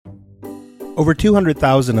Over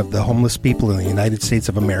 200,000 of the homeless people in the United States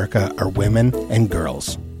of America are women and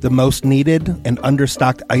girls. The most needed and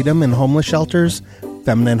understocked item in homeless shelters,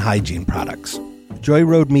 feminine hygiene products. Joy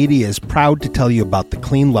Road Media is proud to tell you about the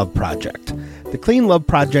Clean Love Project. The Clean Love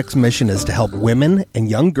Project's mission is to help women and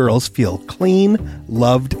young girls feel clean,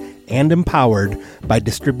 loved, and empowered by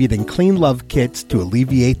distributing Clean Love kits to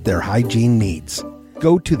alleviate their hygiene needs.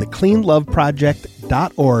 Go to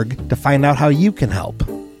thecleanloveproject.org to find out how you can help.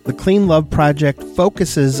 The Clean Love Project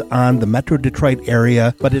focuses on the Metro Detroit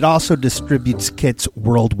area, but it also distributes kits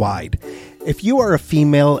worldwide. If you are a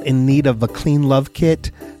female in need of a Clean Love kit,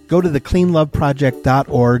 go to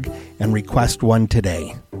thecleanloveproject.org and request one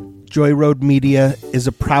today. Joy Road Media is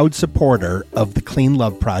a proud supporter of the Clean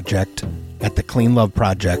Love Project at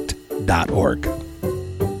thecleanloveproject.org.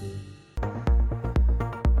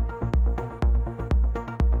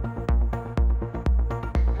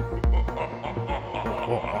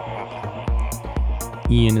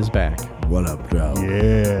 Ian is back. What up, Joe?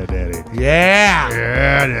 Yeah, daddy. Yeah.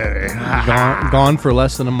 Yeah, daddy. Gone for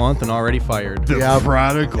less than a month and already fired. The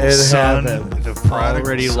prodigal It son. happened. The prodigal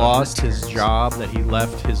Already son lost his returns. job that he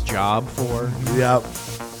left his job for. Yep.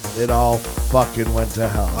 It all fucking went to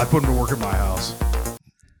hell. I put him to work at my house.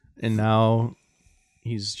 And now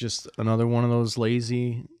he's just another one of those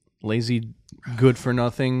lazy,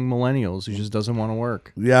 good-for-nothing millennials who just doesn't want to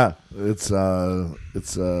work. Yeah, it's a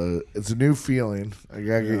new feeling. I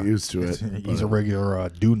gotta get used to it. He's a regular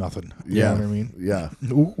do nothing. You Yeah. know what I mean? Yeah,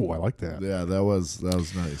 Ooh, I like that. yeah. That was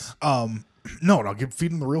nice. No,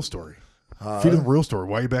 feed him the real story. Feed him the real story.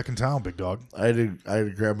 Why are you back in town, big dog? I had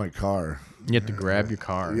to grab my car. You have to grab your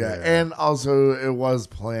car. Yeah, and also it was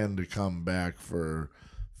planned to come back for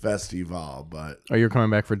Festival, but Oh, you're coming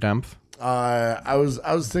back for Demph? I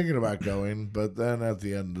was thinking about going, but then at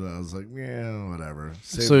the end I was like, yeah, whatever.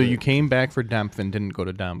 Save So it. you came back for Demph and didn't go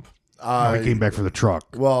to Demph. No, he came back for the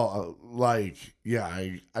truck. Well, I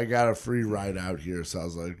got a free ride out here, so I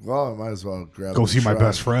was like, well, I might as well grab Go the see my truck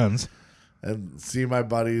best friends. and see my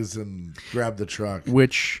buddies and grab the truck.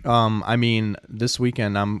 Which, I mean, this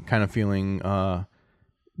weekend I'm kind of feeling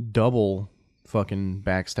double fucking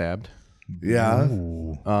backstabbed. Yeah,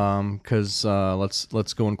 Ooh, Because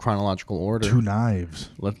let's go in chronological order. 2 knives.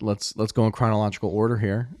 Let's go in chronological order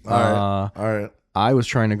here. all right. I was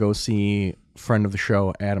trying to go see friend of the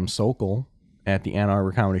show Adam Sokol at the Ann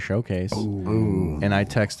Arbor Comedy Showcase, and I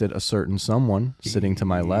texted a certain someone sitting to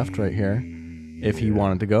my left right here if he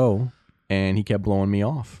wanted to go, and he kept blowing me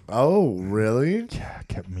off. Oh, really? Yeah, I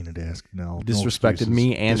kept meaning to ask. No, Disrespected excuses.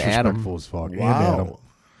 me and Adam. Disrespectful as fuck. Wow.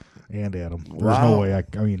 And Adam. There's Wow. no way. I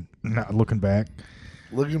mean, not looking back.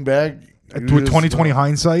 Looking back, With 2020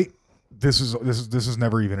 hindsight, this is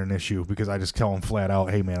never even an issue because I just tell him flat out,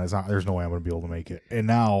 "Hey man, there's no way I'm going to be able to make it." And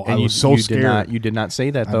now I was so scared. You did not say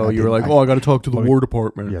that though. I You were didn't. like, "Oh, I got to talk to the Let me- War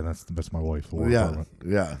Department." Yeah, that's my wife. The War Yeah, Department.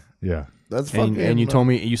 yeah. Yeah, That's fucking. And you told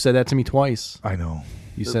me you said that to me twice. I know.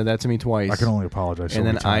 You said that to me twice. I can only apologize. So and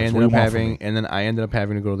then many I times. ended What up do you want from me?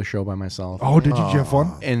 having to go to the show by myself. Oh, did you have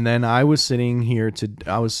fun? And then I was sitting here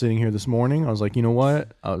this morning. I was like, you know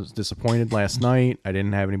what? I was disappointed last night. I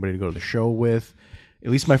didn't have anybody to go to the show with.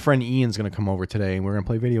 At least my friend Ian's going to come over today, and we're going to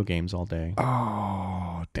play video games all day.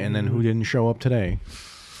 Oh, dude. And then who didn't show up today?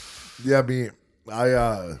 Yeah,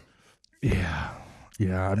 Yeah.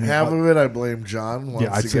 I mean, half of it I blame John once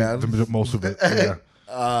yeah, I'd again. say most of it. Yeah.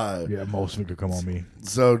 Yeah, most of it could come on me.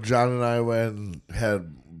 So John and I went and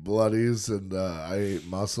had bloodies, and I ate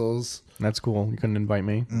mussels. That's cool. You couldn't invite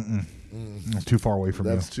me. It's too far away from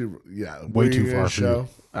That's you. too, yeah, Way were too you gonna far for you. show?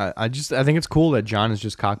 I think it's cool that John is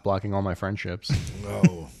just cock blocking all my friendships.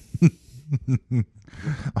 No.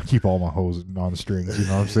 I keep all my hoes on strings. You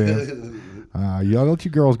know what I'm saying? Yeah, I'll let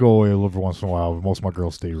you girls go away a little once in a while, but most of my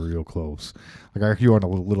girls stay real close. Like I got you on a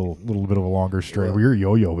little bit of a longer string. Well, you're a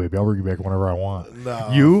yo-yo, baby. I'll bring you back whenever I want. No.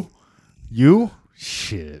 You,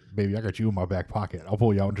 shit, baby. I got you in my back pocket. I'll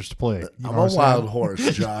pull you out just to play. You know I'm what a saying? wild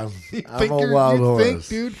horse, John. I'm Think a you're- wild you horse. think,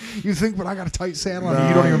 dude? You think, but I got a tight saddle on you.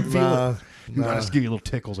 You don't even feel it. You nah. I just give you little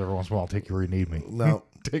tickles every once in a while. I'll take you where you need me. No.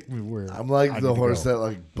 Take me where I'm like I the need to horse go. that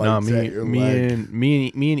like No, bites at your me leg.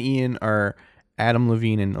 and Ian are Adam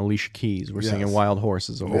Levine and Alicia Keys. We're singing Yes. Wild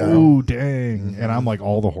Horses over Yeah. there. Oh dang! And I'm like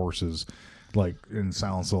all the horses, like in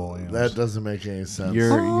Sound Soul. And That doesn't make any sense.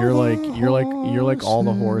 You're like all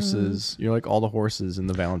the horses. You're like all the horses in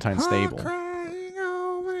the Valentine stable, crying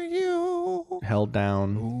over you. held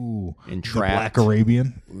down Ooh, and the trapped. Black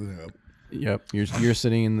Arabian. Yeah. Yep, you're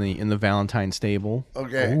sitting in the Valentine stable.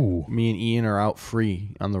 Okay. Ooh, Me and Ian are out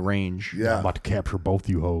free on the range. Yeah. I'm about to capture both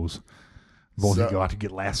you hoes. Both of you about to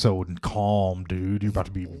get lassoed and calm, dude. You're about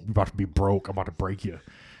to be broke. I'm about to break you.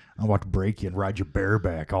 I'm about to break you and ride your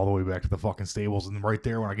bareback all the way back to the fucking stables. And right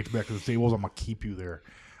there, when I get you back to the stables, I'm going to keep you there.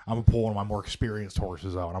 I'm going to pull one of my more experienced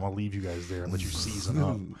horses out. I'm going to leave you guys there and let you season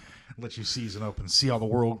up. Let you season up and see how the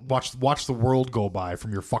world, watch the world go by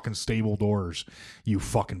from your fucking stable doors, you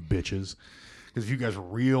fucking bitches. Because if you guys were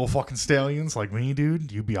real fucking stallions like me,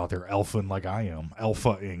 dude, you'd be out there alphaing like I am.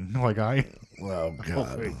 Alpha-ing like I am. Oh,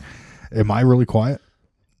 God. Am I really quiet?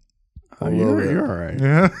 You're all right.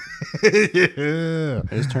 Yeah. I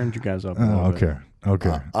just turned you guys up a little bit.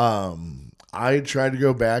 Okay. I tried to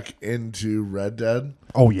go back into Red Dead.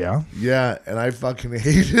 Oh, yeah? Yeah, and I fucking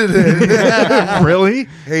hated it. Really?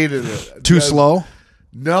 Hated it. Too slow?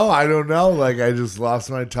 No, I don't know. Like, I just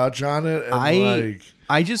lost my touch on it. And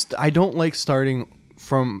I don't like starting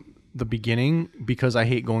from the beginning because I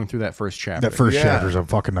hate going through that first chapter. That first chapter is a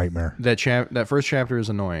fucking nightmare. That first chapter is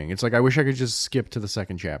annoying. It's like I wish I could just skip to the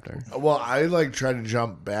second chapter. Well, I like try to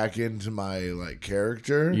jump back into my like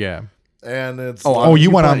character. Yeah. And it's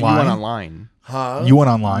you went online? You went online. Huh? You went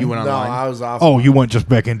online? You went No, online. I was off. Oh, you went just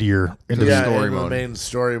back into the story in mode. the main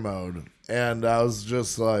story mode. And I was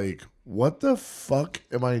just like, what the fuck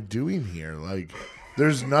am I doing here? Like,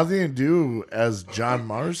 there's nothing to do as John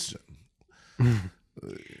Marston.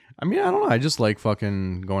 I mean, I don't know. I just like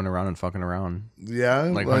fucking going around and fucking around. Yeah,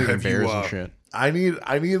 Like hunting bears and shit. I need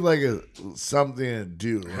like something to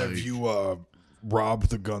do. Have like, you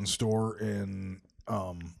robbed the gun store in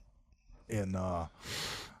the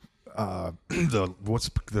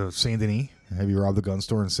Saint Denis? Have you robbed the gun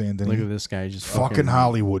store in Saint Denis? Look at this guy just fucking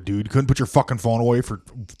Hollywood, dude. Couldn't put your fucking phone away for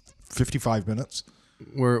 55 minutes.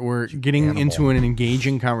 We're getting animal. into an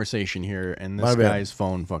engaging conversation here, and My this bad. guy's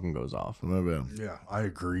phone fucking goes off. My bad. Yeah, I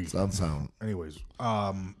agree. Sound. Anyways,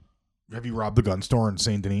 have you robbed the gun store in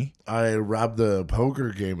Saint Denis? I robbed the poker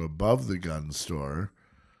game above the gun store.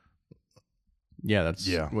 Yeah, that's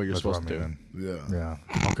what you're supposed to do. Yeah. Yeah.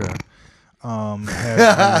 Okay.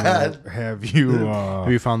 Have you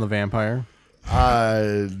Have you found the vampire?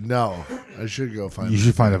 No. I should go find. you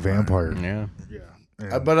should find a vampire. Yeah.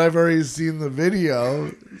 But I've already seen the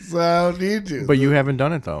video, so I don't need to. But you haven't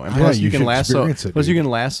done it though, and Yeah, plus you you can should lasso. experience it, Plus you dude. can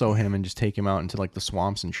lasso him and just take him out into like the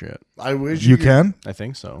swamps and shit. I wish You can? I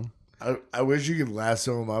think so. I wish you could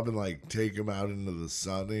lasso him up and like take him out into the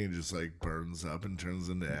sun, and he just like burns up and turns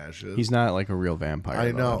into ashes. He's not like a real vampire.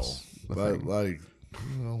 I though. know, That's the but thing. like,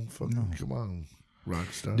 fucking come on,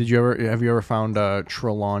 Rockstar. Have you ever found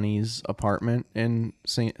Trelawney's apartment in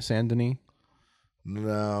Saint Denis?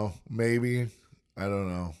 No, maybe. I don't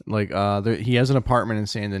know. Like he has an apartment in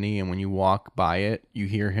Saint Denis, and when you walk by it, you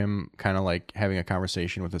hear him kind of like having a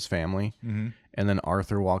conversation with his family, and then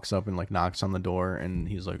Arthur walks up and like knocks on the door, and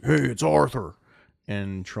he's like, "Hey, it's Arthur,"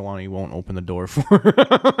 and Trelawney won't open the door for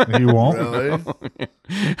her. You won't? Really?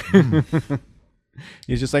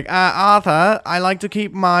 He's just like, Arthur, I like to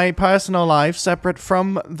keep my personal life separate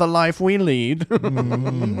from the life we lead.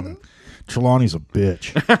 Trelawney's a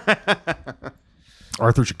bitch.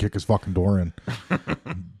 Arthur should kick his fucking door in.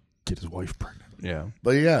 Get his wife pregnant. Yeah.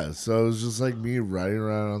 But yeah, so it was just like me riding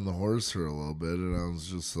around on the horse for a little bit, and I was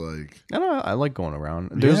just like, I don't know. I like going around.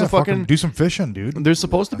 There's Yeah, a fucking. do some fishing, dude. There's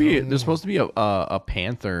supposed to be a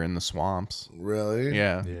panther in the swamps. really?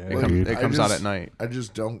 Yeah. Yeah, It dude. comes out just- at night. I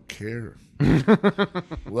just don't care.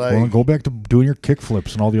 Well, go back to doing your kick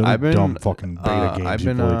flips and all the other dumb fucking beta games I've you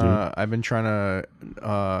been play, dude. I've been trying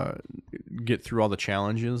to get through all the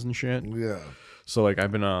challenges and shit. Yeah. So like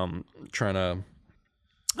I've been trying to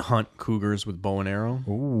hunt cougars with bow and arrow.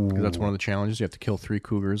 Ooh. 'Cause that's one of the challenges. You have to kill 3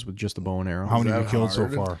 cougars with just a bow and arrow. How many have you that killed so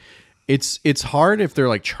hard? far? It's hard if they're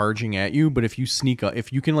like charging at you, but if you sneak up,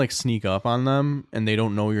 if you can like sneak up on them and they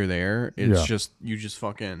don't know you're there, it's Yeah. just you just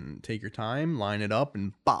fucking take your time, line it up,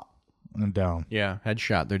 and bop. And down. Yeah,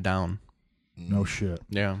 headshot. They're down. No shit.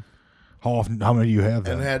 Yeah, How many do you have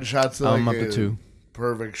then? And headshots like I'm up to 2.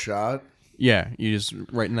 perfect shot. Yeah, you just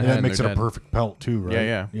right in the And head. that makes it and a they're dead. perfect pelt too, right?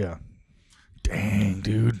 Yeah. Yeah. Dang,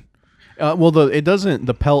 dude. Well,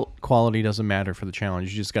 the pelt quality doesn't matter for the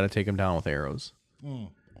challenge. You just got to take them down with arrows.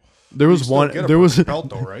 There was one. There was pelt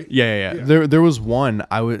though, right? Yeah. There was one.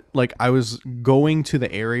 I was going to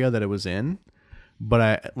the area that it was in,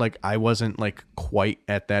 but I wasn't like quite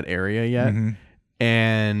at that area yet,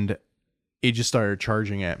 and it just started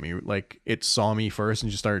charging at me. Like it saw me first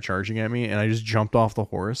and just started charging at me, and I just jumped off the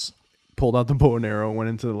horse, pulled out the bow and arrow, went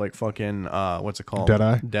into like fucking what's it called?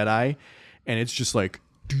 Deadeye, and it's just like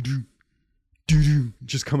doo-doo,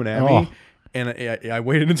 just coming at me. And I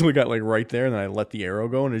waited until it got like right there, and then I let the arrow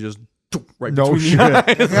go, and it just right No between shit.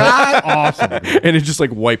 the eyes. Awesome. Dude. And it just like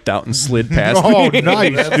wiped out and slid past Oh, me.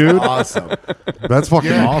 nice, That's dude. awesome. That's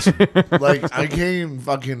fucking Yeah. awesome. Like I can't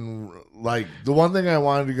fucking like the one thing I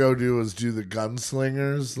wanted to go do was do the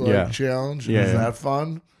gunslingers challenge. Yeah, Is yeah. that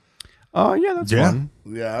fun? Oh yeah, that's fun.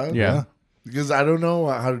 Yeah. Yeah. Because I don't know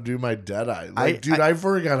how to do my Deadeye. Like, I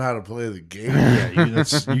forgot how to play the game. Yeah, you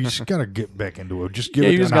just gotta get back into it. Just give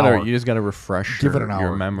it you just an hour. gotta refresh Give it an your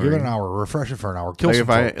hour. memory. Give it an hour. Refresh it for an hour. Kill Like some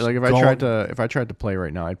if folks. if I tried to play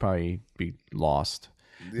right now, I'd probably be lost.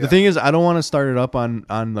 Yeah. The thing is, I don't want to start it up on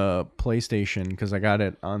the PlayStation because I got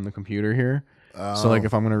it on the computer here. So like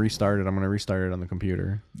if I'm gonna restart it, I'm gonna restart it on the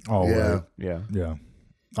computer. Oh Yeah. right. Yeah. Yeah.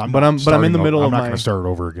 But I'm in the middle I'm of not my. going to start it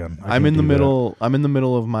over again. I'm in the middle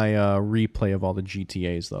of my replay of all the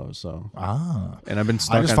GTAs though. So and I've been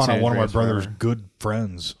stuck. I just on found San out one of my Andreas brother's forever. good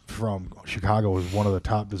friends from Chicago is one of the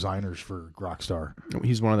top designers for Rockstar.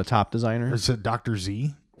 He's one of the top designers. It's Dr.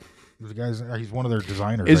 Z. The guy's he's one of their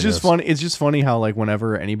designers. It's I just guess. funny. It's just funny how like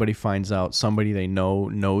whenever anybody finds out somebody they know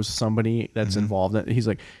knows somebody that's involved, in it, he's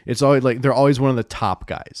like, it's always like they're always one of the top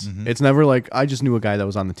guys. It's never like I just knew a guy that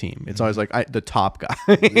was on the team. It's always like the top guy.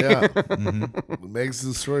 Yeah. It makes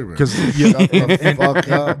the story better. Because Shut the fuck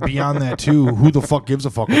up. beyond that too, who the fuck gives a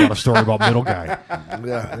fuck about a story about middle guy?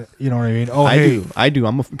 Yeah. You know what I mean? Oh, I hey, do.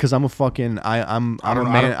 I'm a fucking. I'm a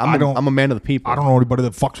man. I'm a man of the people. I don't know anybody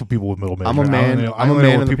that fucks with people with middle I'm a man- I I'm a only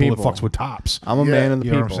man know of the people people. that fucks with tops. I'm a man of the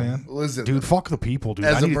You know people. what I'm saying? Listen, Dude, fuck the people, dude.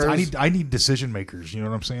 As a I need decision makers. You know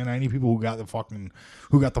what I'm saying? I need people who got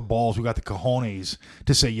the balls, who got the cojones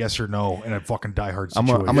to say yes or no in a fucking diehard I'm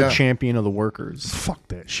situation. a champion of the workers. Fuck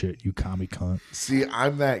that shit, you commie cunt. see,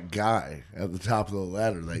 I'm that guy at the top of the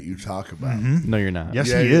ladder that you talk about. No, you're not. Yes,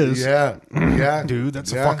 Yeah, he is. Yeah. Yeah. Dude,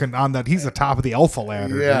 that's Yeah. a fucking on that. He's the top of the alpha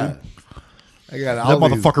ladder. Yeah. Dude. I got That all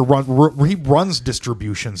these. motherfucker he runs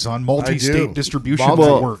distribution, son. Multi-state do. distribution Well,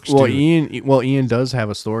 that works. Well, dude. Ian does have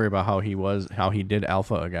a story about how he did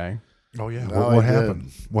alpha a guy. Oh yeah. No, what I did.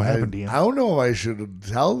 happened? What happened, Ian? I don't know if I should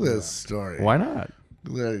tell this story. Why not?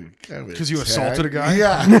 Because you assaulted a guy?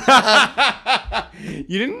 Yeah.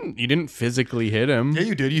 You didn't physically hit him. Yeah,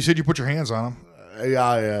 you did. You said you put your hands on him.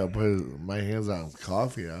 yeah. Put my hands on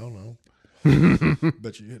coffee. I don't know.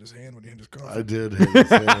 Bet you hit his hand when you hit his car. I did hit his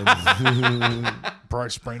hand. Probably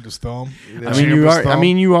sprained his thumb. I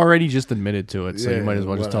mean, you already just admitted to it, so Yeah, you might as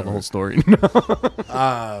well just tell the whatever. whole story.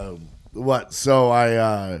 What? So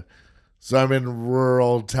I'm in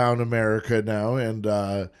rural town America now, and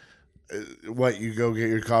what? You go get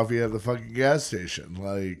your coffee at the fucking gas station,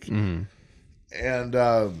 like. And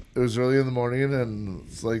it was early in the morning, and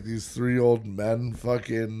it's like these three old men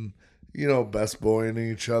fucking, best boying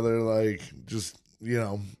each other, like just,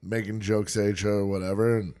 making jokes at each other or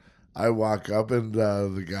whatever. And I walk up, and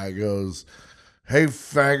the guy goes, "Hey,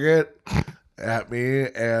 faggot," at me,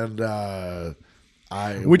 and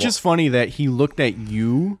Which is funny that he looked at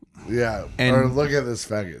you. yeah, and- or look at this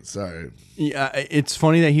faggot. Sorry, Yeah, it's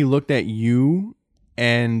funny that he looked at you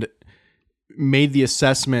and made the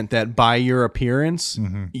assessment that by your appearance,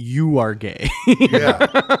 you are gay.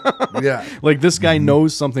 yeah. Like this guy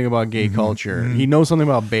knows something about gay culture. He knows something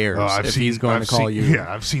about bears. If he's going to call you,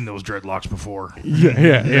 Yeah, I've seen those dreadlocks before.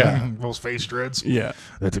 yeah. Those face dreads. Yeah.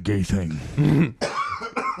 That's a gay thing.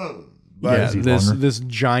 Yeah, Is he this longer? this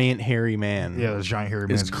giant hairy man. Yeah, this giant hairy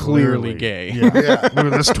man Is clearly gay. Yeah. Yeah. Look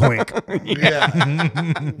at this twink. Yeah,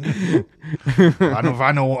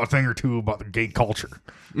 I know a thing or two about the gay culture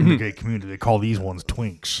in the gay community. They call these ones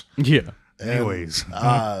twinks. Yeah. Anyways,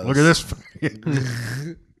 look at this.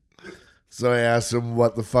 So I asked him,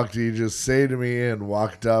 "What the fuck did he just say to me?" And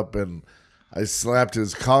walked up, and I slapped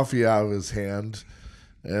his coffee out of his hand,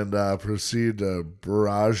 and proceeded to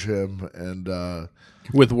barrage him. And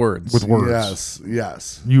With words. With words.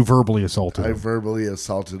 yes, You verbally assaulted I him. verbally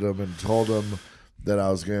assaulted him and told him that I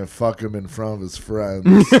was gonna fuck him in front of his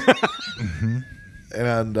friends.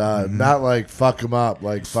 And not like fuck him up,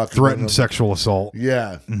 like fuck him in Threatened the- sexual assault.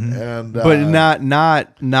 Yeah, and but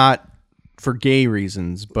not for gay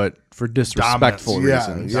reasons, but for disrespectful Dominance.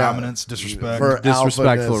 reasons. Yeah. Dominance, disrespect. for Disrespectful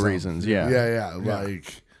alphanism. reasons, yeah. yeah.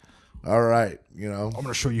 Like, all right, I'm going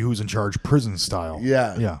to show you who's in charge, prison style.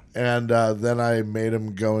 Yeah. Yeah. And then I made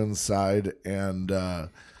him go inside and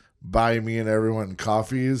buy me and everyone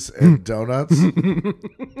coffees and donuts.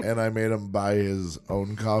 And I made him buy his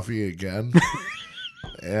own coffee again.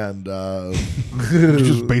 And You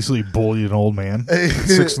just basically bullied an old man at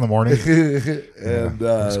 6 in the morning. and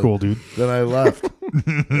That's cool, dude. then I left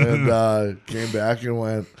and came back and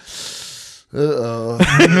went, uh-oh.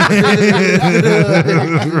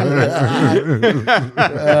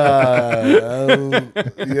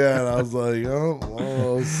 Yeah, and I was like, oh,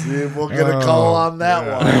 well, see if we'll get a call on that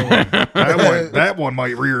one. That one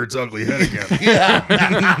might rear its ugly head again.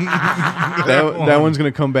 That one's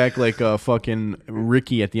gonna come back like fucking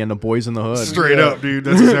Ricky at the end of Boys in the Hood. Straight up, dude.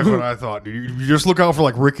 That's exactly what I thought, dude. You just look out for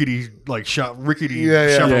like rickety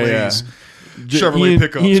Chevrolets. Chevrolet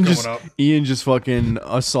pickups coming up. Ian just fucking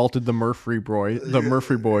assaulted the Murphy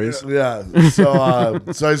boys. Yeah. So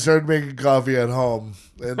I started making coffee at home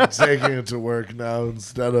and taking it to work now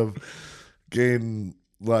instead of getting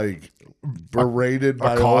like berated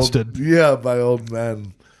by accosted. by old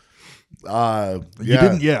men. You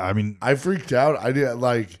didn't. Yeah, I mean, I freaked out. I did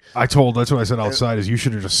that's what I said outside is you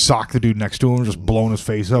should have just socked the dude next to him, just blown his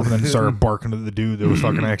face up, and then started barking at the dude that was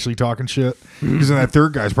fucking actually talking shit. Because then that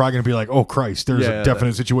third guy's probably gonna be like, "Oh Christ, there's a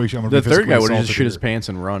definite situation." I'm gonna the third guy would have just shit his pants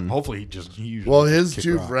and run. Hopefully, his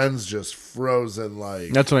two friends just froze and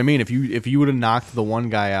like. That's what I mean. If you would have knocked the one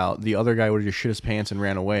guy out, the other guy would have just shit his pants and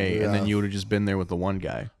ran away, and then you would have just been there with the one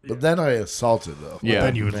guy. But then I assaulted though. Yeah,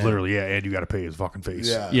 then you would literally and you got to pay his fucking face.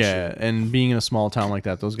 Yeah, and being in a small town like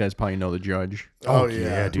that, those guys probably know the judge. Oh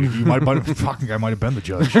yeah, dude. You might fucking guy might have been the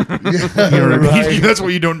judge. You know what I mean? That's what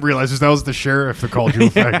you don't realize is that was the sheriff that called you a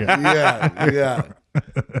faggot. Yeah.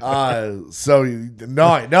 So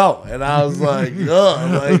I know, and I was like,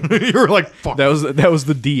 ugh, like you were like, fuck. That was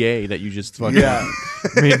the DA that you just fucking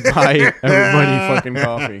made buy everybody fucking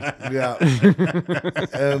coffee. Yeah,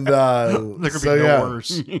 and there could be no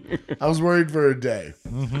worse. I was worried for a day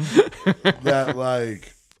that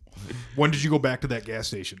like. When did you go back to that gas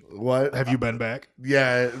station? What? Have you been back?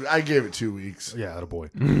 Yeah, I gave it 2 weeks. Yeah,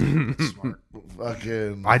 attaboy. Smart.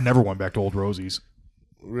 Fucking. I never went back to Old Rosie's.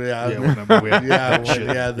 Yeah, Never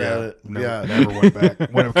went back.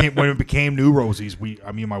 When it became New Rosie's, me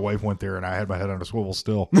and my wife went there, and I had my head on a swivel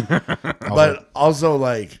still. But also,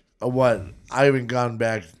 like, what? I haven't gone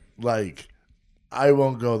back. Like, I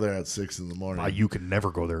won't go there at 6 a.m. You can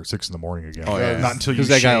never go there at 6 a.m. again. Oh yeah, not until you because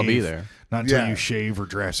that guy will be there. Not until you shave or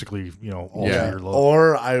drastically, alter your look.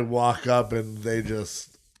 Or I walk up and they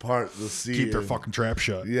just part the seat. Keep their fucking trap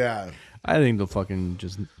shut. Yeah. I think they'll fucking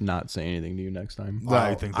just not say anything to you next time. No,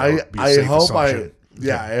 I think that would be a safe assumption.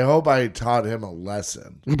 I hope I taught him a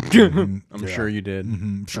lesson. I'm sure you did.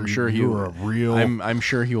 Mm-hmm. I'm sure you were a real. I'm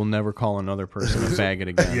sure he will never call another person a faggot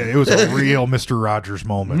again. Yeah, it was a real Mr. Rogers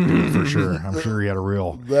moment, dude, for sure. I'm sure he had a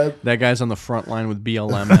real. That guy's on the front line with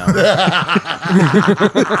BLM now.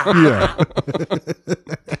 Yeah.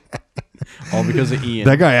 All because of Ian.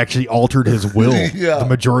 That guy actually altered his will. Yeah. The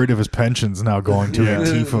majority of his pension's now going to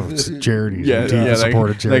Antifa charities.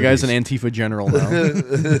 Antifa-supported charities. That guy's an Antifa general now.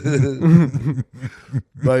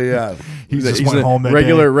 But yeah. He's a home that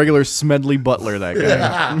regular Smedley Butler, that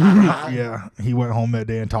guy. Yeah. He went home that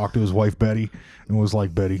day and talked to his wife, Betty, and was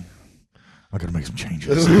like, Betty, I gotta make some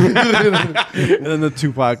changes. And then the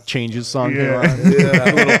Tupac Changes song came on.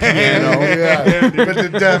 Yeah. Little piano.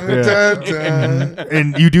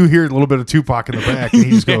 And you do hear a little bit of Tupac in the back, and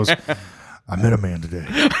he just goes, I met a man today.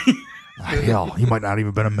 Hell, he might not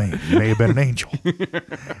even been a man. He may have been an angel.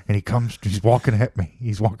 And he's walking at me.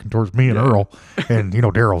 He's walking towards me and Earl. And,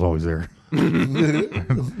 Daryl's always there.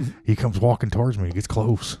 He comes walking towards me. He gets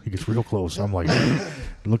close. He gets real close. I'm like,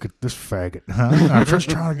 look at this faggot. I'm just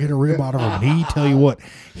trying to get a rib out of him. And he, tell you what,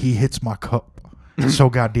 he hits my cup so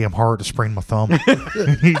goddamn hard to sprain my thumb.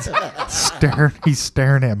 He's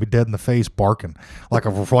staring at me dead in the face, barking like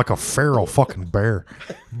a feral fucking bear,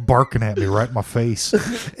 barking at me right in my face.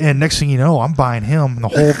 And next thing you know, I'm buying him and the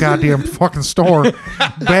whole goddamn fucking store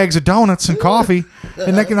bags of donuts and coffee.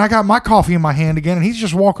 And I got my coffee in my hand again, and he's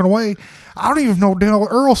just walking away. I don't even know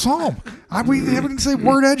Earl saw him. We didn't say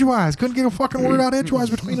word edgewise. Couldn't get a fucking word out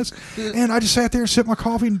edgewise between us. And I just sat there and sipped my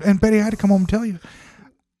coffee. And Betty, I had to come home and tell you,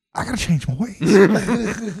 I gotta change my ways.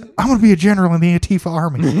 I'm gonna be a general in the Antifa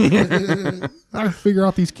army. I gotta figure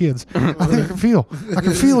out these kids. I think I can feel. I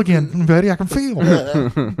can feel again, Betty. I can feel.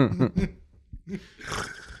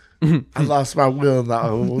 I lost my will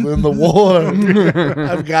in the war.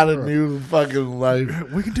 I've got a new fucking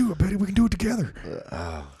life. We can do it, Betty. We can do it together.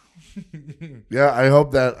 Yeah, I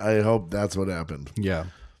hope that's what happened. Yeah.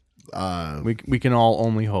 We can all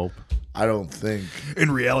only hope. I don't think.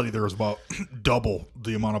 In reality, there was about double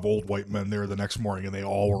the amount of old white men there the next morning, and they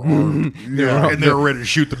all were armed. And they were ready to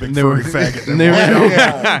shoot the big furry faggot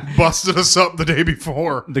that busted us up the day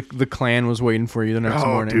before. The Klan was waiting for you the next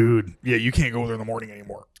morning. Dude. Yeah, you can't go there in the morning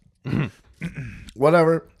anymore.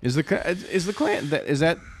 Whatever. Is the Klan, is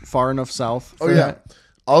that far enough south? Oh, yeah.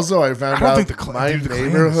 Also, I found out my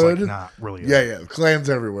neighborhood. Like not really. Yeah. Clans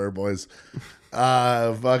everywhere, boys.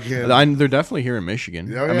 Fucking. They're definitely here in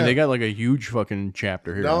Michigan. Oh, I mean, they got like a huge fucking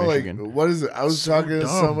chapter here in Michigan. Like, what is it? I was talking to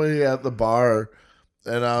somebody at the bar,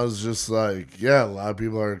 and I was just like, yeah, a lot of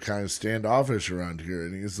people are kind of standoffish around here.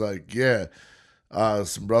 And he's like, yeah,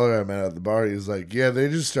 some brother I met at the bar, he's like, yeah, they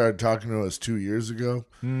just started talking to us 2 years ago.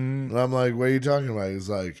 And I'm like, what are you talking about? He's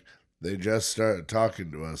like, they just started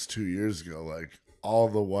talking to us 2 years ago, like all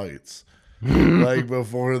the whites. Like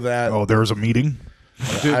before that. Oh, there was a meeting?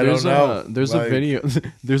 Dude, I don't know. There's Like- a video.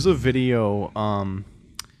 There's a video.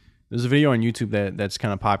 There's a video on YouTube that's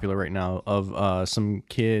kind of popular right now of some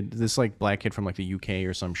kid, this like black kid from like the UK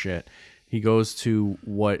or some shit. He goes to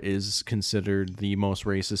what is considered the most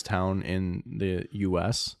racist town in the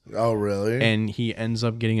U.S. Oh, really? and he ends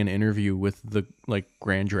up getting an interview with the like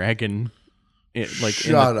Grand Dragon,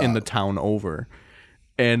 Shut in the up. town over,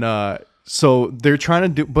 and so they're trying to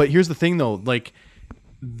do. But here's the thing, though, like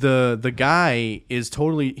the guy is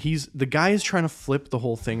trying to flip the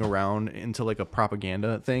whole thing around into like a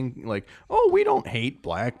propaganda thing, like, oh, we don't hate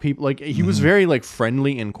black people. Like he was very like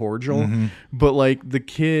friendly and cordial, but like the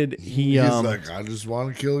kid, he's like, I just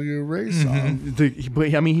want to kill your race off.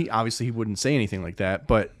 but I mean, he obviously wouldn't say anything like that.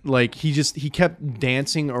 But like he kept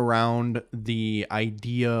dancing around the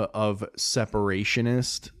idea of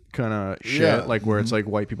separationist kind of shit, Yeah. like where it's like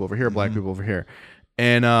white people over here, black people over here,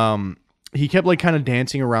 and he kept like kind of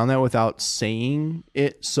dancing around that without saying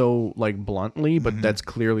it so like bluntly, but that's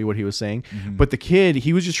clearly what he was saying. But the kid,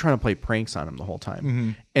 he was just trying to play pranks on him the whole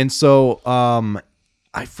time, and so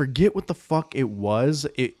I forget what the fuck it was.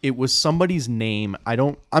 It was somebody's name.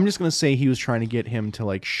 I'm just gonna say he was trying to get him to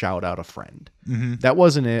like shout out a friend. That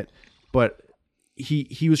wasn't it, but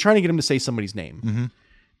he was trying to get him to say somebody's name,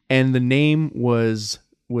 and the name was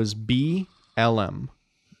BLM.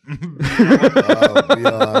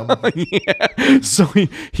 Yeah. So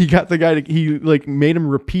he got the guy to, he like made him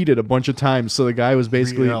repeat it a bunch of times. So the guy was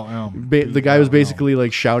basically BLM.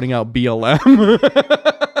 like shouting out BLM.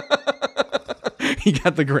 He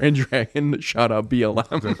got the Grand Dragon to shout out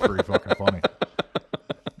BLM. That's pretty fucking funny.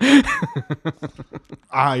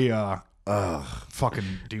 Fucking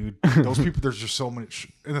dude, those people. There's just so many.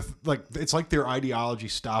 Like it's like their ideology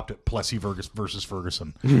stopped at Plessy versus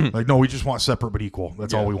Ferguson. Like, no, we just want separate but equal.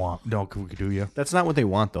 That's all we want. No, we could do you. That's not what they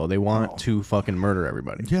want, though. They want to fucking murder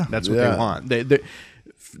everybody. Yeah. That's what they want. They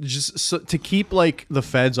just so, to keep like the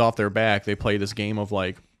feds off their back. They play this game of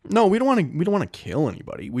like, no, we don't want to kill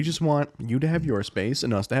anybody. We just want you to have your space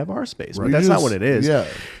and us to have our space. But that's not what it is. Yeah.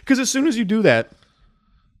 Because as soon as you do that,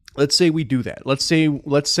 let's say we do that. Let's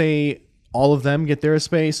say all of them get their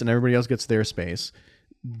space and everybody else gets their space.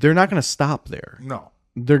 They're not going to stop there. No.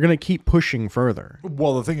 They're going to keep pushing further.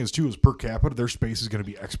 Well, the thing is, too, is per capita, their space is going to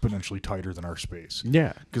be exponentially tighter than our space.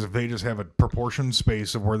 Yeah. Because if they just have a proportion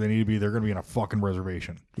space of where they need to be, they're going to be in a fucking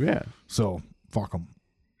reservation. Yeah. So, fuck them.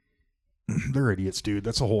 They're idiots, dude.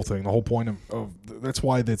 That's the whole thing. The whole point of that's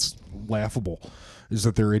why that's laughable, is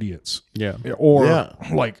that they're idiots. Yeah. Or,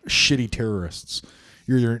 like, shitty terrorists.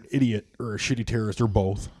 You're either an idiot or a shitty terrorist or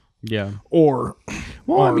both. Yeah. Or,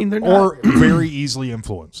 well, I mean, they're not... or very easily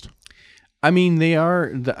influenced. I mean, they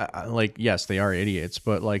are like, yes, they are idiots,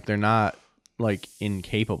 but like they're not like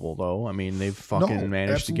incapable though. I mean, they've fucking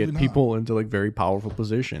managed to get people into like very powerful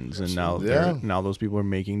positions, and now now those people are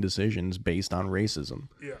making decisions based on racism.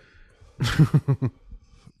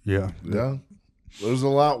 Yeah. Yeah. There's a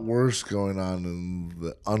lot worse going on in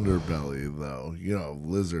the underbelly, though. You know,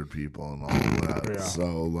 lizard people and all that. Yeah.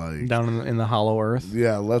 So, like, Down in the hollow earth.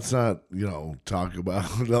 yeah, let's not, talk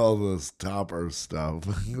about all this topper stuff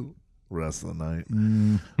rest of the night.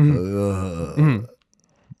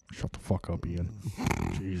 Shut the fuck up, Ian.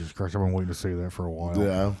 Jesus Christ, I've been waiting to say that for a while.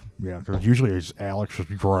 Yeah. Yeah, because usually it's Alex just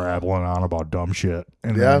grabbling on about dumb shit.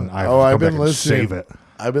 And Yeah. then I I've have to come been back and listening. save it.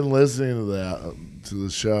 I've been listening to that, to the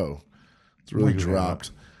show. It's really No, you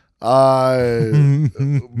dropped.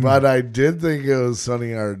 But I did think it was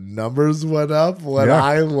funny. Our numbers went up when Yeah.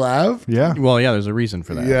 I left. Yeah. Well, yeah, there's a reason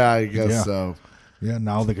for that. Yeah, I guess Yeah. so. Yeah,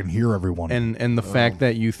 now they can hear everyone. And the fact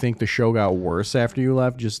that you think the show got worse after you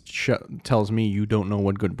left just tells me you don't know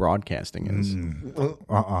what good broadcasting is.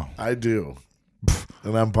 I do.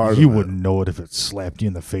 And I'm part You of it. wouldn't know it if it slapped you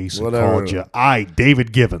in the face and Whatever. called you,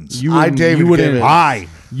 David Givens. You I, wouldn't- David you wouldn't- Givens.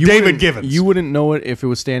 David wouldn't- Givens. You wouldn't know it if it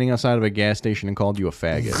was standing outside of a gas station and called you a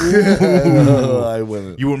faggot. I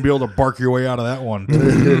wouldn't. You wouldn't be able to bark your way out of that one,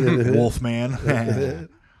 Wolfman.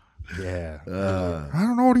 Yeah. I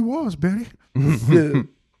don't know what he was, Betty.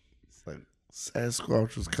 It's like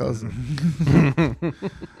Sasquatch's cousin.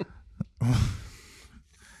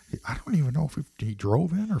 I don't even know if he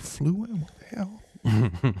drove in or flew in. What the hell?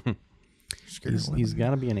 He's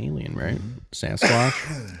got to be an alien, right?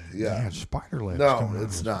 Sasquatch. Yeah. Yeah, spider legs. No, coming out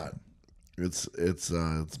it's of his- not.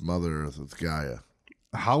 It's Mother Earth. It's Gaia.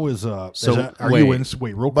 How is So, are you wait. in?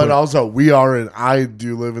 Wait, real quick. But also, I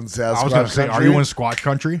do live in Sasquatch I was gonna say, country. are you in Squatch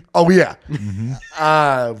country? Oh yeah.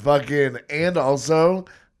 Fucking, and also,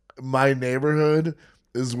 my neighborhood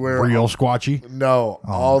is where Real Squatchy?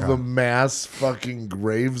 all okay. the mass fucking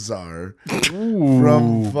graves are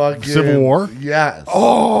from fucking Civil War? Yes.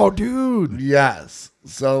 Oh, dude. Yes.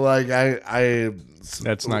 So like I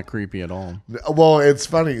That's not creepy at all. well, it's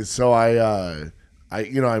funny. So I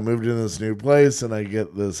moved into this new place and I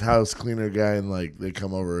get this house cleaner guy and like they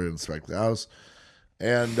come over and inspect the house.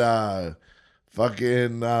 And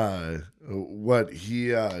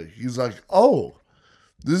he's like, "Oh,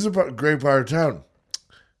 this is a great part of town.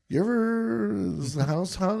 Is the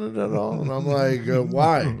house haunted at all?" And I'm like,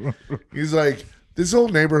 "Why?" He's like, "This whole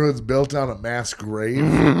neighborhood's built on a mass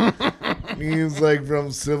grave." He's like,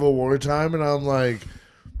 from Civil War time, and I'm like,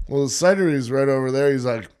 "Well, the cidery's right over there." He's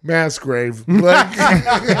like, "Mass grave." Like,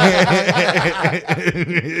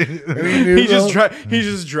 and he knew He's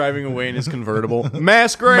just driving away in his convertible.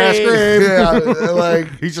 Mass grave. yeah,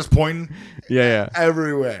 like He's just pointing Yeah.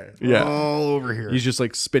 everywhere. Yeah. all over here. He's just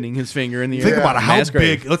like spinning his finger in the air. Think about it. How Mass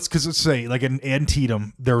grave. big? Let's say like in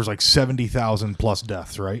Antietam, there was like 70,000 plus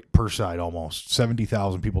deaths, right, per side almost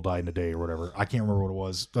 70,000 people died in a day or whatever. I can't remember what it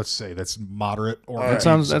was. Let's say that's moderate or That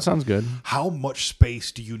sounds good. How much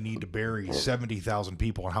space do you need to bury 70,000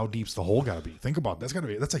 people, and how deep's the hole got to be? Think about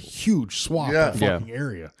it. That's a huge swath Yeah. of fucking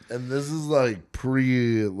area. And this is like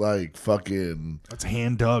fucking. That's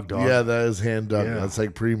hand dug, dog. Yeah, that is hand dug. Yeah. That's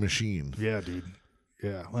like pre-machined. Yeah, dude.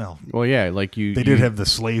 Yeah, well, Well, yeah, like they did have the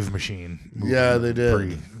slave machine. Yeah, they did.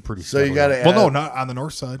 Pretty. So you stellar. gotta Well, no, add- not on the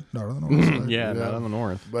north side. Not on the north side. Yeah, not on the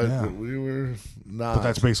north. But Yeah. we were not. But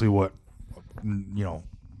that's basically what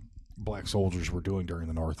black soldiers were doing during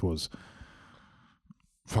the North was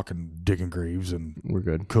fucking digging graves and We're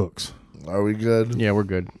good. cooks. Are we good? Yeah, we're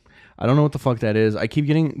good. I don't know what the fuck that is. I keep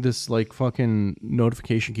getting this like fucking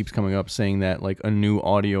notification keeps coming up saying that like a new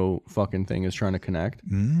audio fucking thing is trying to connect,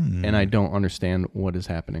 and I don't understand what is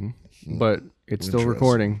happening. But it's still Interesting.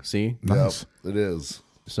 recording. See, Nice. Yep, it is.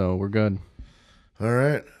 so we're good. All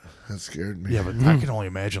right. That scared me. Yeah, but I can only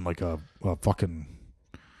imagine like a fucking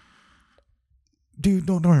dude.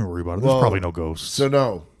 Don't even worry about it. There's Well, probably no ghosts. So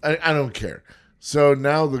no, I don't care. So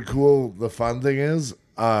now the fun thing is,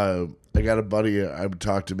 I got a buddy. I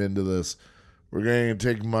talked him into this. We're going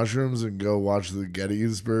to take mushrooms and go watch the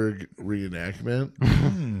Gettysburg reenactment,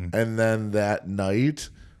 and then that night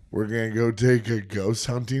we're going to go take a ghost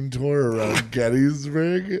hunting tour around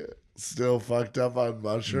Gettysburg. Still fucked up on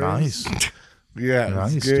mushrooms. Nice, Yeah,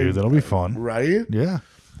 nice, it's good. dude. That'll be fun. Right? Yeah,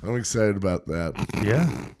 I'm excited about that.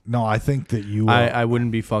 yeah. No, I think that you. I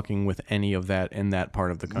wouldn't be fucking with any of that in that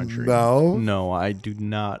part of the country. No? I do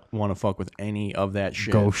not want to fuck with any of that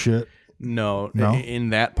shit. ghost shit. No, No?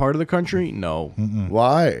 in that part of the country, no,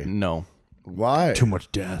 Why? no. Why? Too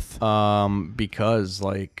much death. Because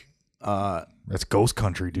like, That's ghost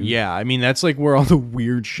country, dude. yeah, I mean that's like where all the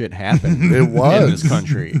weird shit happened. It was. in this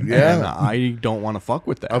country. Yeah. and I don't want to fuck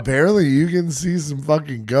with that. Apparently, you can see some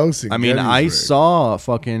fucking ghosts in I mean, I Gettysburg. saw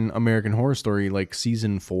fucking American Horror Story like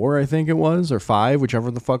season 4, I think it was, or 5, whichever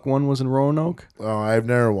the fuck one was in Roanoke. Oh, I've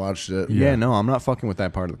never watched it. Yeah, no, I'm not fucking with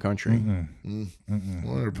that part of the country.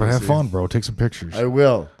 But have fun, bro. Take some pictures. I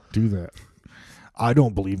will. Do that. I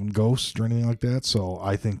don't believe in ghosts or anything like that, so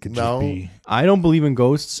I think it No. just be. I don't believe in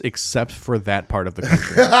ghosts except for that part of the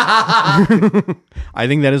country. I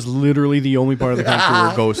think that is literally the only part of the country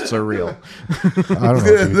where ghosts are real. I don't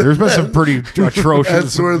know, dude. There's been some pretty atrocious.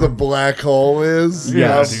 That's where the black hole is.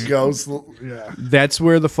 Yeah, Of dude. ghosts. That's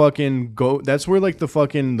where the fucking that's where like the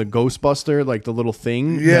Ghostbuster, like the little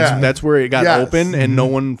thing. Yeah. That's where it got Yes. open and no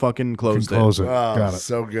one fucking closed close it. Oh, Got it.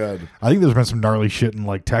 so good. I think there's been some gnarly shit in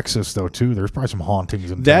like Texas though too. There's probably some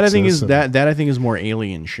hauntings in That Texas. I think is and- that I think is more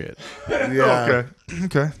alien shit. Yeah.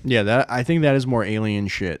 Okay. Yeah, that I think that is more alien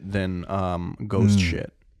shit than ghost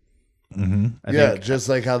shit. Mm-hmm. Yeah, just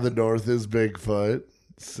like how the North is Bigfoot.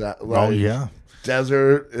 Oh yeah.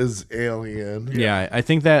 Desert is alien. Yeah, I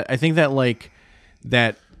think that like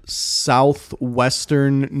that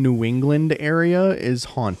southwestern New England area is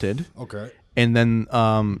haunted, Okay. and then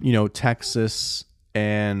Texas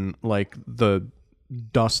and like the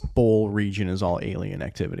Dust Bowl region is all alien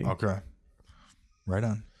activity. Okay. Right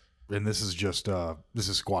on. And this is just this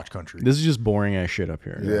is Squatch country. This is just boring ass shit up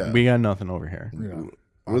here. Yeah. We got nothing over here. Yeah.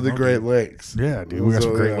 We're the Great Lakes. Yeah, dude. We got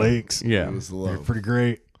some So, Great yeah. Lakes. Yeah. It was the They're love. pretty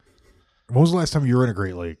great. When was the last time you were in a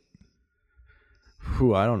Great Lake?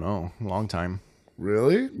 Whew, I don't know. Long time.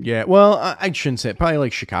 Really? Yeah. Well, I shouldn't say it. Probably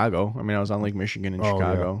like Chicago. I mean, I was on Lake Michigan in Oh,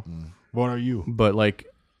 Chicago. yeah. What are you? But like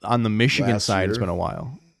on the Michigan Last side, it's year. been a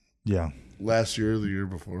while. Yeah. Last year, the year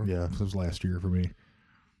before. Yeah. This was last year for me.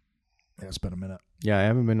 Yeah, it's been a minute. Yeah, I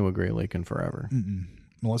haven't been to a Great Lake in forever.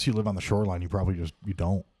 Unless you live on the shoreline, you probably you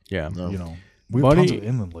don't. Yeah. You know, we have tons of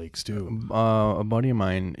inland lakes too. A buddy of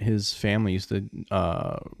mine, his family used to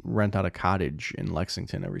rent out a cottage in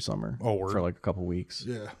Lexington every summer. Oh, word. For like a couple weeks.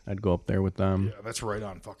 Yeah. I'd go up there with them. Yeah, that's right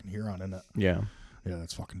on fucking Huron, isn't it? Yeah. Yeah,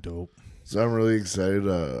 that's fucking dope. So I'm really excited.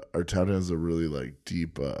 Our town has a really like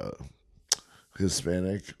deep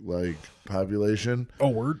Hispanic like population. Oh,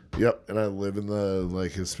 word. Yep, and I live in the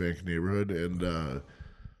like Hispanic neighborhood, and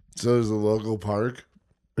so there's a local park.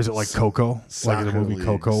 Is it like Coco? Like the Soccer movie leagues,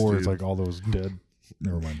 Coco, where it's dude. like all those dead?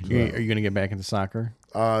 Never mind. Are you gonna get back into soccer?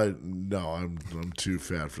 No, I'm too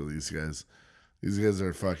fat for these guys. These guys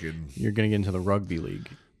are fucking. You're gonna get into the rugby league.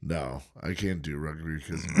 No, I can't do rugby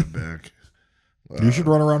because of my back. You should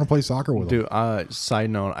run around and play soccer with them. Dude, side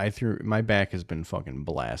note, my back has been fucking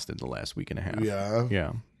blasted the last week and a half. Yeah.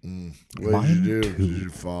 Yeah. What did you do? Mine too. Did you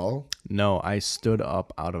fall? No, I stood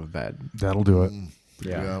up out of bed. That'll do it.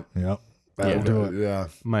 Yeah. Yep. That'll Yeah. do it. Yeah.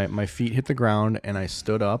 My feet hit the ground and I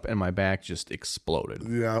stood up and my back just exploded.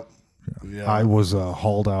 Yeah. Yeah. I was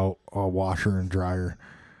hauled out a washer and dryer,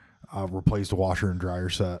 replaced a washer and dryer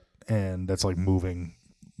set, and that's like moving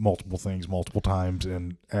multiple things multiple times.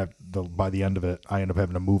 And by the end of it, I end up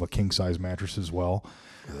having to move a king size mattress as well,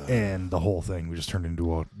 and the whole thing just turned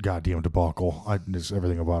into a goddamn debacle.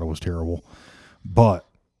 Everything about it was terrible, but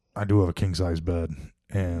I do have a king size bed,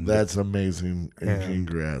 and That's amazing. And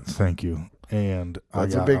congrats. thank you. And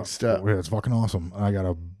That's I got a big step. Yeah, it's fucking awesome. I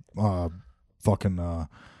got a fucking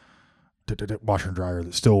washer and dryer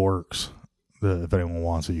that still works. If anyone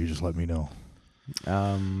wants it, you just let me know.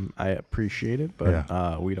 I appreciate it,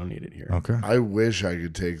 but we don't need it here. Okay. I wish I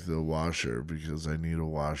could take the washer because I need a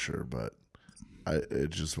washer, but it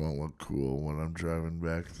just won't look cool when I'm driving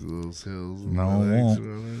back through those hills. No, it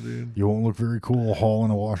won't. You won't look very cool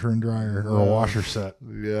hauling a washer and dryer or a washer set.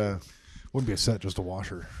 Yeah. Wouldn't be a set, just a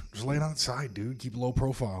washer. Just lay it on its side, dude. Keep it low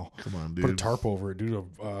profile. Come on, dude. Put a tarp over it, dude.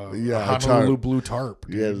 Yeah, a a Honolulu tarp. blue tarp.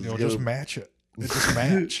 Yeah, Dude. just Just get a- match it. It just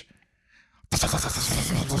match.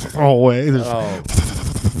 Oh, wait. There's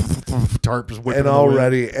tarp just whipping And in the wind.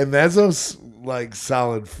 already, and that's a like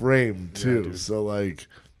solid frame too. dude. So like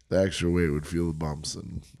the extra weight would feel the bumps,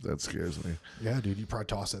 and that scares me. Yeah, dude. You probably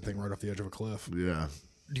toss that thing right off the edge of a cliff. Yeah.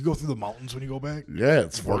 Do you go through the mountains when you go back? Yeah,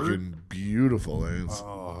 it's Word? fucking beautiful, and it's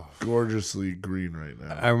Oh, gorgeously green right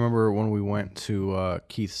now. I remember when we went to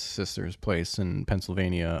Keith's sister's place in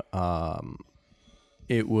Pennsylvania.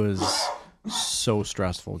 It was so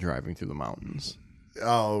stressful driving through the mountains.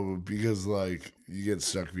 Oh, because like you get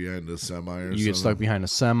stuck behind a semi or You get stuck something. behind a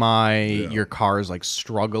semi. Your car is like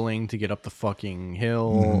struggling to get up the fucking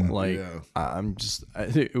hill. Like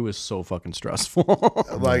it was so fucking stressful.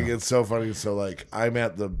 Like it's so funny. So like I'm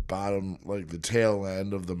at the bottom, like the tail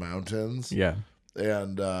end of the mountains. Yeah.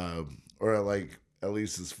 And or like at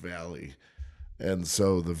least this valley, and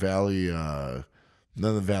so the valley, then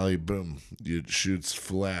the valley, boom, it shoots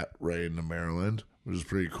flat right into Maryland, which is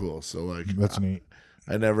pretty cool. So like that's neat.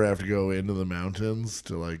 I never have to go into the mountains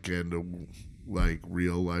to like get into like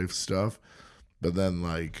real life stuff, but then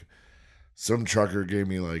like some trucker gave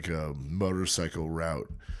me like a motorcycle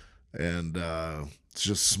route, and it's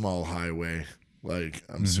just small highway. Like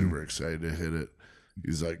I'm super excited to hit it.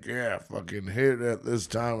 He's like, yeah, fucking hit it at this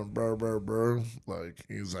time and brr, brr, brr. Like,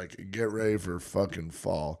 he's like, get ready for fucking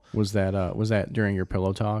fall. Was that during your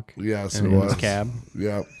pillow talk? Yes, in it his was. cab?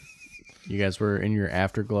 Yeah. You guys were in your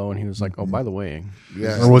afterglow, and he was like, "Oh, by the way."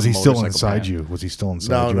 Yeah. Or was he still Motorcycle inside pad. you? Was he still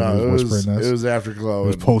inside No, you? when he no, was it was whispering this? it was afterglow. It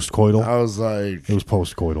was and post-coital. I was like, It was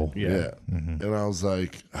post-coital. Yeah. and I was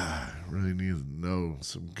like, I really need to know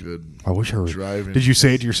some good I wish I were driving. Did you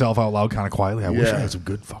say it to yourself out loud kind of quietly? I wish I Yeah. had some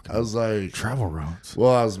good fucking I was like, travel routes.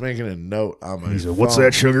 well, I was making a note on my He said, phone. what's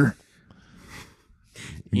that, sugar?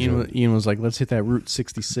 Ian was like, "Let's hit that Route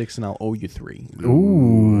 66, and I'll owe you 3."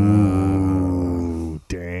 Ooh,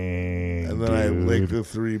 dang. And then I dude. licked the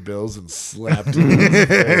 3 bills and slapped it in his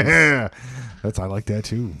face. I like that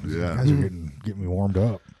too. Yeah. You guys are getting me warmed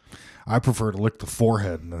up. I prefer to lick the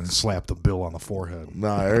forehead and then slap the bill on the forehead. No,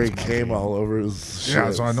 I already came all over his shit. Yeah,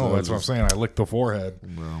 that's what I know. so That's what I'm saying. I licked the forehead.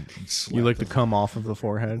 No. You like to come off of the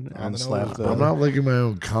forehead and the slap nose. the. I'm not licking my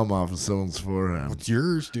own cum off of someone's forehead It's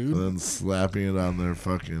yours, dude. and then slapping it on their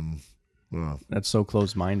fucking. Well, That's so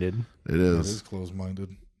close-minded. it It is. is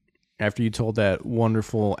close-minded. After you told that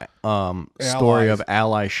wonderful story of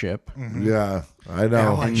allyship, Yeah, I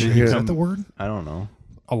know. Alliance. Here- Is that the word? I don't know,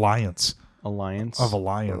 Alliance. alliance. Of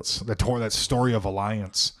alliance. That story of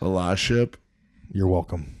alliance. a law ship, You're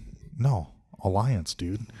welcome. No, alliance,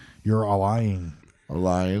 dude. You're allying. a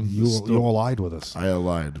lion. You allied with us. I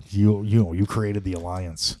allied. You created the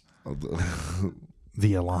alliance.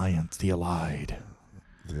 The Alliance. The Allied.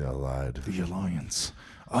 The Allied. The Alliance.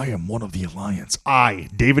 I am one of the Alliance. I,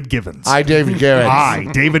 David Givens. I, David Garrett. I,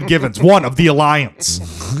 David Givens, one of the Alliance.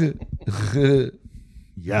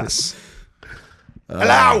 Yes.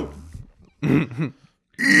 Hello.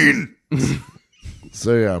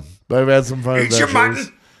 So yeah, but I've had some fun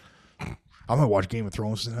adventures. I'm gonna watch Game of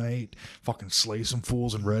Thrones tonight. Fucking slay some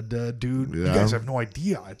fools in Red Dead, dude. You Yeah. guys have no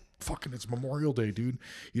idea. It's Memorial Day, dude.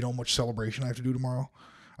 You know how much celebration I have to do tomorrow?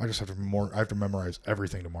 I just have to I have to memorize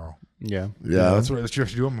everything tomorrow. Yeah. Yeah, That's what you have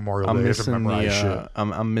to do on Memorial I'm Day. You have to missing memorize shit. the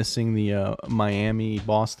I'm missing the Miami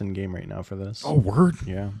Boston game right now for this. Oh, word?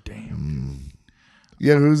 Yeah. Damn.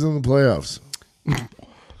 yeah. Who's in the playoffs?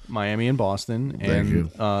 Miami and Boston, Thank you.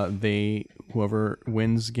 and whoever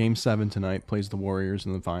wins Game 7 tonight plays the Warriors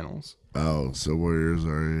in the finals. Oh, so Warriors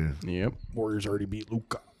are. Yep. Warriors already beat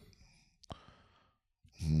Luka.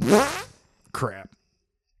 Crap.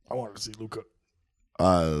 I wanted to see Luka.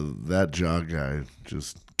 That Ja guy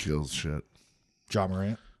just kills shit. Ja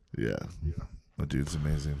Morant. Yeah, that dude's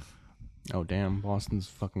amazing. Oh damn, Boston's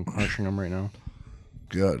fucking crushing them right now.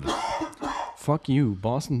 Good. Fuck you,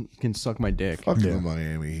 Boston can suck my dick. Fuck Yeah. the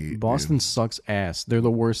Miami Heat. Boston dude. sucks ass. They're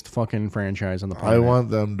the worst fucking franchise on the I planet. want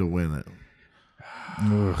them to win it.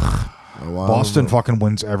 Ugh. I want Boston them to- fucking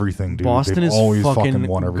wins everything, dude. Boston They've is always fucking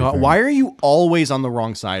won everything. why are you always on the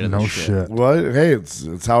wrong side of No this shit. What? Hey,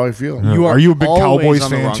 it's how I feel. You Are you a big always Cowboys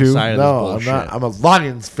on the fan wrong too? side of No, this I'm not. bullshit. I'm a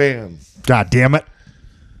Lions fan. God damn it.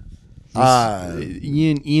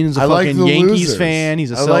 Ian's a I like fucking the Yankees losers. fan.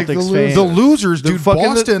 He's a I like the Celtics fan. losers. The losers, They're dude. fucking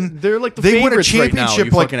Boston, they're like the they win a favorites right now,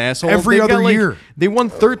 championship you like fucking assholes. every They've got, other like- year. They won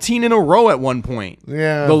 13 in a row at one point.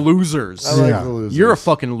 Yeah. The losers. I like Yeah. the losers. You're a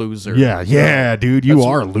fucking loser. Yeah, dude. You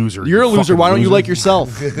are a loser. You're a loser. fucking Why don't you loser. like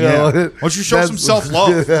yourself? Yeah. Why don't you show some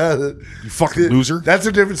self-love? You fucking loser. That's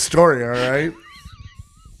a different story, all right?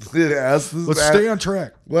 Let's stay on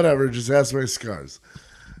track. Whatever, just ask my scars.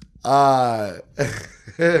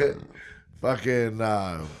 Fucking,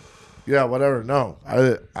 yeah, whatever. No,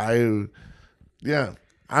 yeah,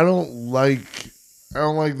 I don't like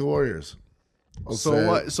the Warriors. I'll say So it.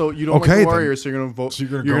 what? So you don't Okay, like then. the Warriors? So you're gonna vote? So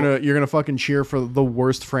you're you're gonna fucking cheer for the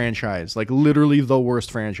worst franchise, like literally the worst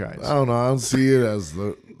franchise. I don't know. I don't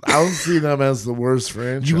see them as the worst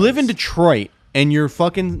franchise. You live in Detroit, and you're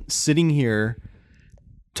fucking sitting here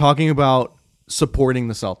talking about supporting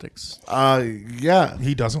the Celtics. Yeah.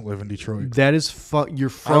 He doesn't live in Detroit. That is You're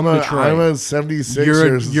from Detroit. I'm a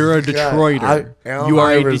 76ers. You're a Detroiter. You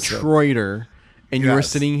are a Detroiter, and you are Yes.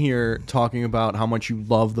 sitting here talking about how much you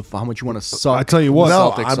love how much you want to suck. I tell you what. the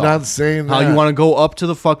No, Celtics I'm off. not saying How that. you want to go up to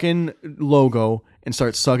the fucking logo and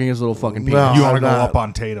start sucking his little fucking penis. No. You want to I'm go not. up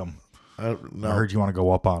on Tatum. I No, heard you want to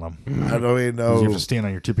go up on him. I don't even You have know. to stand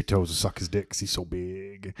on your tippy toes to suck his dick because he's so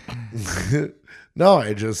big. No,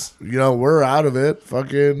 I just, we're out of it.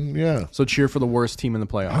 Fucking, yeah. So cheer for the worst team in the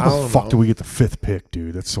playoffs. How the don't fuck know. do we get the 5th pick,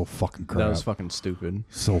 dude? That's so fucking crap. That was fucking stupid.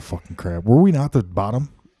 So fucking crap. Were we not the bottom?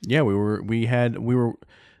 Yeah, we were.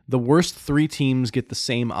 The worst 3 teams get the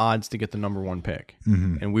same odds to get the number 1 pick,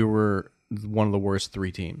 and we were one of the worst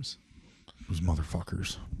 3 teams. Those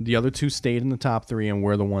motherfuckers. The other 2 stayed in the top 3, and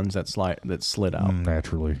we're the ones that slid out.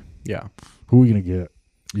 Naturally. Yeah. Who are we going to get,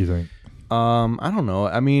 you think? I don't know.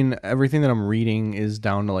 I mean, everything that I'm reading is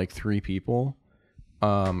down to like 3 people.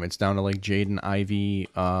 It's down to like Jaden Ivey,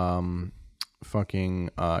 fucking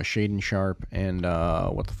Shaden Sharp, and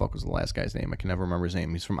what the fuck was the last guy's name? I can never remember his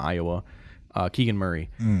name. He's from Iowa. Keegan Murray.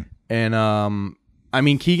 And I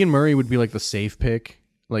mean, Keegan Murray would be like the safe pick.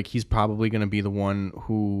 Like he's probably going to be the one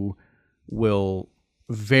who will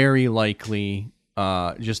very likely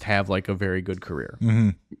just have like a very good career.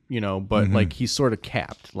 But like he's sort of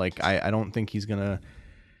capped. Like I don't think he's gonna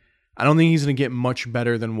get much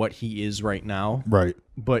better than what he is right now. Right.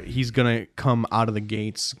 But he's gonna come out of the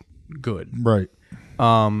gates good. Right.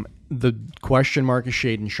 The question mark is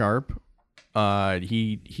Shaden Sharp.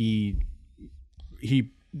 He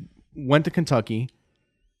went to Kentucky.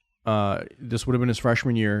 This would have been his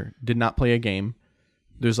freshman year. Did not play a game.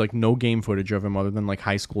 There's like no game footage of him other than like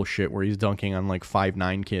high school shit where he's dunking on like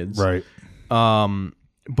 5'9" kids. Right.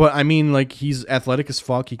 But I mean, like he's athletic as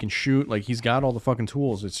fuck. He can shoot. Like he's got all the fucking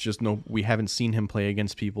tools. It's just we haven't seen him play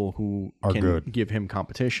against people who Are can good. give him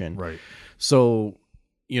competition. Right. So,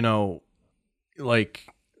 like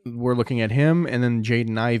we're looking at him and then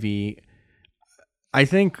Jaden Ivey. I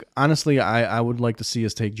think honestly, I would like to see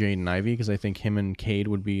us take Jaden Ivey because I think him and Cade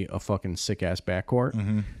would be a fucking sick ass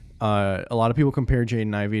backcourt. A lot of people compare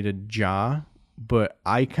Jaden Ivey to Ja, but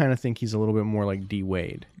I kind of think he's a little bit more like D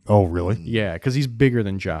Wade. Oh, really? Yeah, because he's bigger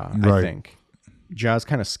than Ja. I Right. think Ja's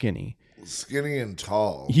kind of skinny. Skinny and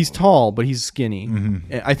tall. He's tall, but he's skinny.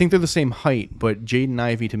 Mm-hmm. I think they're the same height, but Jaden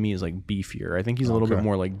Ivey to me is like beefier. I think he's a little bit Okay.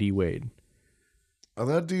 more like D Wade. I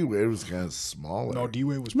thought D Wade was kind of smaller. No, D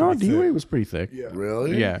Wade was No, pretty D Wade thick. was pretty thick. Yeah.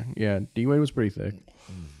 Really? Yeah. D Wade was pretty thick.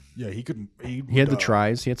 Yeah, he could. He had the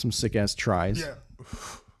tries. He had some sick ass tries. Yeah.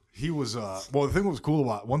 He was well, the thing that was cool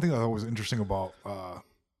about one thing I thought was interesting about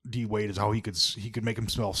D Wade is how he could make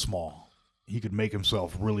himself small. He could make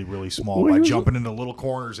himself really, really small Well, by he was- jumping into little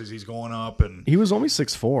corners as he's going up and He was only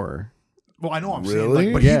 6'4". well, I know I'm saying Really?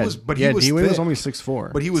 like, but Yeah, he was yeah. he was D Wade was thick. only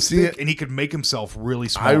 6'4". But he was See, thick and he could make himself really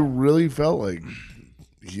small. I really felt like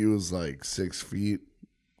he was like 6 feet,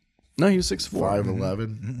 No, he was 6'4".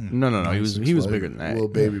 5'11". No. He was bigger than that. Little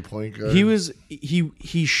baby point guard.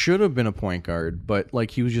 He should have been a point guard, but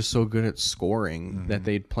like he was just so good at scoring that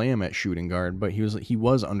they'd play him at shooting guard. But he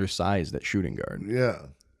was undersized at shooting guard. Yeah.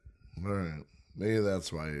 All right. Maybe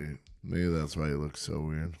that's why he looks so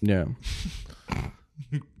weird. Yeah.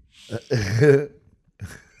 That's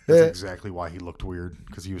exactly why he looked weird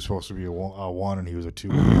because he was supposed to be a one and he was a 2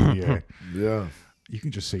 in the NBA. Yeah. You can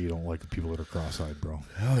just say you don't like the people that are cross-eyed, bro.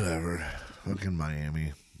 Whatever. Fucking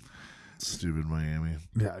Miami. Stupid Miami.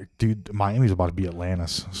 Yeah, dude, Miami's about to be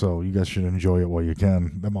Atlantis, so you guys should enjoy it while you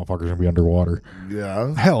can. That motherfucker's gonna be underwater.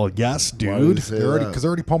 Yeah. Hell yes, Why do you dude. say They're already that? because they're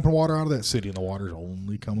already pumping water out of that city, and the water's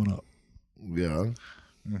only coming up. Yeah.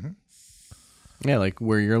 Yeah, like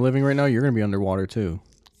where you're living right now, you're gonna be underwater too.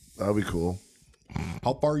 That'll be cool.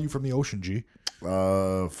 How far are you from the ocean, G?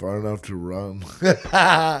 Far enough to run.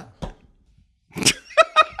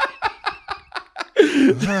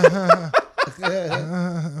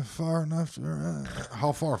 Far enough to.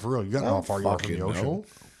 How far for real? You got to know how far you are from the ocean. know.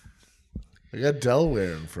 I got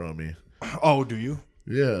Delaware in front of me. Oh, do you?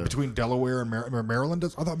 Yeah. Between Delaware and Maryland?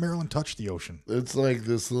 I thought Maryland touched the ocean. It's like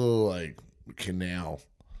this little like canal.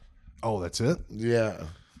 Oh, that's it. Yeah.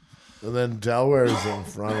 And then Delaware is in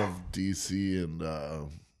front of DC and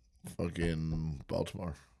fucking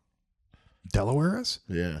Baltimore. Delaware is?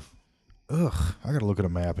 Yeah. Ugh. I got to look at a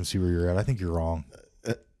map and see where you're at. I think you're wrong.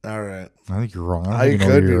 All right. I think you're wrong. I, don't I think you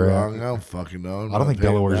know could where be you're at. wrong. I don't fucking know. I don't think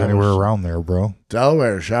Delaware's anywhere around there, bro.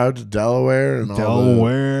 Delaware. Shout out to Delaware and all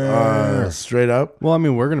Delaware. the, straight up. Well, I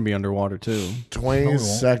mean, we're gonna be underwater too.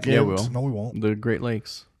 22nd. Yeah, we will. No, we won't. The Great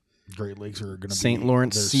Lakes, Great Lakes are going to be St.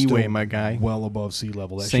 Lawrence they're Seaway, still my guy. well above sea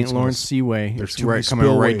level. That St. shit's Lawrence gonna- Seaway. there's It's too right many coming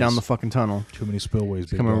right spillways. down the fucking tunnel. Too many spillways.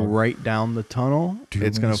 Big Coming dog. right down the tunnel. Too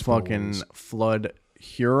It's many gonna fucking spillways. flood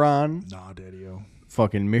Huron, Nah, daddy-o.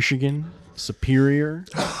 fucking Michigan, Superior,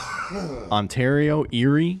 Ontario,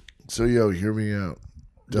 Erie. So, hear me out.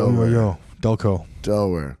 Yo, Delaware. yo, Delco.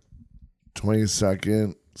 Delaware.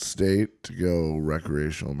 22nd state to go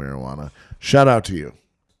recreational marijuana. Shout out to you.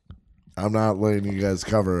 I'm not letting you guys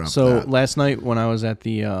cover up So that. last night when I was at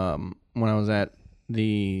the Ann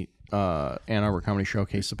Arbor Comedy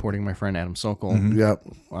Showcase supporting my friend Adam Sokol Yep.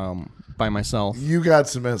 by myself. You got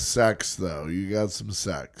some sex, though. You got some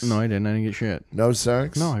sex. No, I didn't. I didn't get shit. No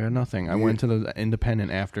sex? No, I got nothing. I went to the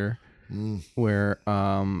Independent after, where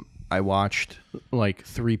I watched like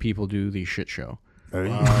 3 people do the shit show.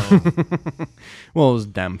 Well, it was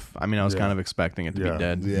Demph. I mean, I was kind of expecting it to Yeah. be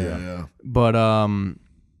dead. Yeah. But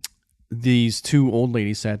these 2 old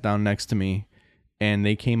ladies sat down next to me, and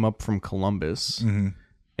they came up from Columbus.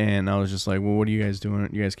 And I was just like, well, what are you guys doing?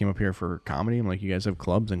 You guys came up here for comedy? I'm like, you guys have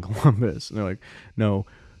clubs in Columbus? And they're like, no,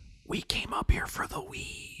 we came up here for the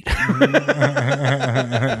weed.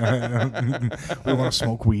 We want to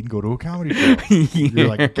smoke weed and go to a comedy show. You're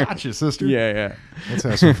like, gotcha, sister. Yeah. Let's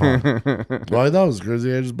have some fun. Well, I thought it was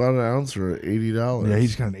crazy. I just bought an ounce for $80. Yeah,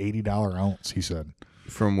 he's got an $80 ounce, he said.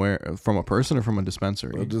 From where? From a person or from a A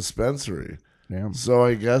dispensary? dispensary. Yeah. So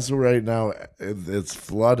I guess right now it's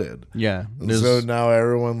flooded. Yeah. So now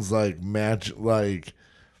everyone's like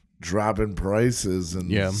dropping prices, and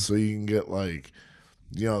Yeah. so you can get like,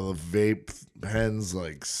 the vape pens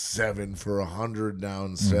like 7 for $100 now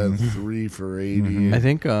instead of 3 for $80. I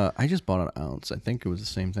think I just bought an ounce. I think it was the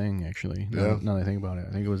same thing, actually. Yeah. Now that I think about it,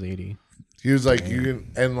 I think it was 80. He was like, you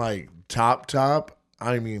can, and like top,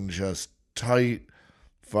 I mean, just tight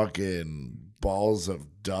fucking balls of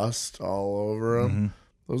dust all over them.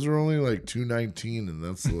 Those are only like $2.19, and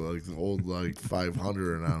that's like the old like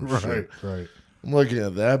 500 an ounce shit. Right. I'm looking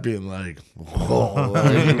at that being like, whoa,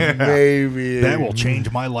 like, maybe That will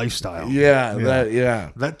change my lifestyle. Yeah.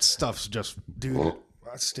 That stuff's just, dude,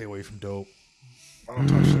 I'd stay away from dope. I don't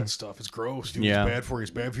touch that stuff. It's gross, dude. Yeah. It's bad for you. It's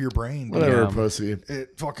bad for your brain. dude. Whatever, Yeah. pussy.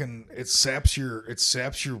 It saps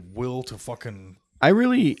your will to fucking I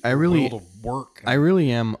really will to work. I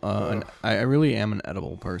really am an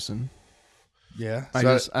edible person. yeah.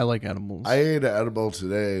 I like edibles. I ate an edible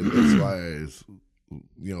today. That's why I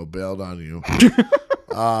bailed on you.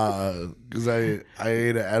 Because I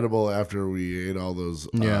ate an edible after we ate all those.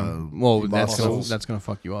 Well, mussels. that's gonna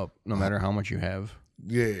fuck you up no matter how much you have.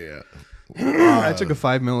 Yeah. I took a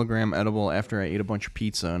 5 milligram edible after I ate a bunch of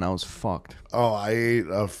pizza and I was fucked. Oh, I ate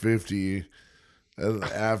a 50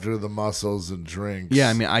 after the mussels and drinks. Yeah,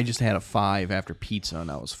 I mean, I just had a 5 after pizza and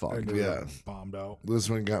I was fucked. Yeah. Bombed out. This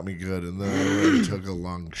one got me good, and then I really took a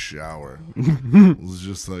long shower. It was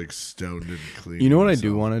just like stoned and clean. You know what I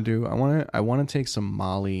do want to do? I want to take some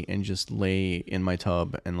Molly and just lay in my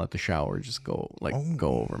tub and let the shower just go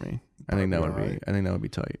over me. I think that would be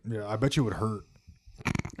tight. Yeah, I bet you it would hurt.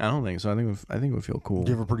 I don't think so. I think it would feel cool.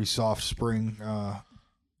 Do you have a pretty soft spring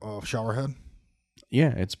shower head?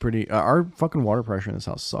 Yeah, it's pretty. Our fucking water pressure in this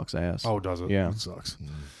house sucks ass. Oh, does it? Yeah, it sucks.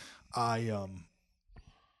 I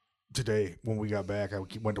today when we got back, I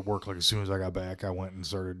went to work like as soon as I got back. I went and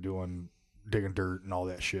started digging dirt and all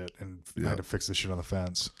that shit, and I had to fix this shit on the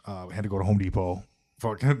fence. I had to go to Home Depot,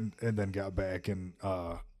 and then got back and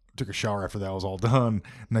took a shower after that was all done.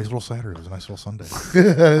 Nice little Saturday. It was a nice little Sunday.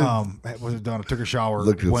 Was it done? I took a shower.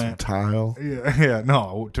 Look at some tile. Yeah.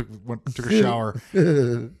 No, took a shower.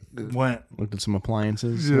 Looked at some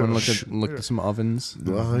appliances. Yeah. Looked at some ovens.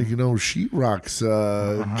 Sheetrock's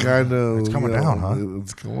kind of. It's coming down, huh?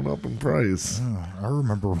 It's going up in price. I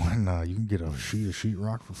remember when you can get a sheet of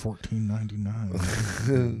sheetrock for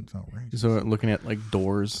 $14.99. It's outrageous. So looking at like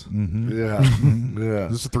doors. Mm-hmm. Yeah.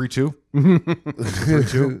 Is this a 3-2?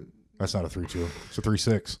 3-2? That's not a 3-2. It's a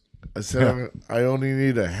 3-6. I said I only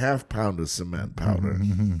need a half pound of cement powder.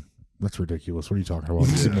 Mm-hmm. That's ridiculous. What are you talking about?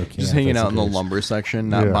 Just hanging out in the lumber section,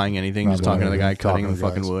 not buying anything, just talking to the guy cutting the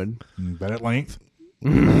fucking wood. Bet at length.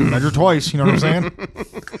 Measure twice. You know what I'm saying?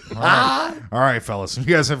 All right, fellas. You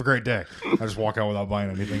guys have a great day. I just walk out without buying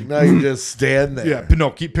anything. Now you just stand there. Yeah, no,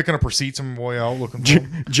 keep picking up receipts on my way out looking for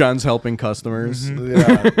them. John's helping customers.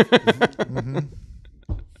 Mm-hmm. Yeah.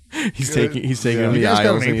 He's taking them to You the guys got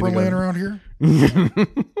aisles. an and apron he's laying going, around here?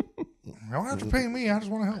 You don't have to pay me. I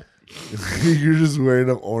just want to help. You're just wearing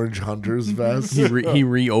an orange hunter's vest. he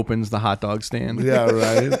reopens the hot dog stand. Yeah,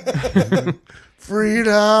 right.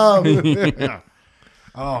 Freedom. Yeah.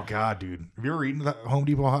 Oh God, dude! Have you ever eaten that Home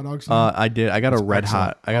Depot hot dogs? I did. I got a red excellent.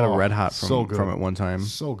 hot. I got a red hot so good. from it one time.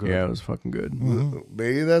 So good. Yeah, it was fucking good.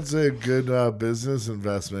 Maybe that's a good business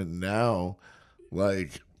investment now.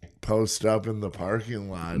 Like post up in the parking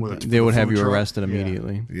lot. They would have you truck? arrested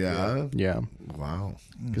immediately. Yeah. Yeah, Wow.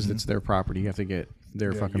 because it's their property. You have to get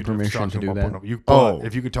their fucking you'd have to permission talk to do them that. about putting up-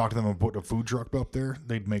 If you could talk to them and put a food truck up there,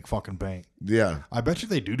 they'd make fucking bank. Yeah. I bet you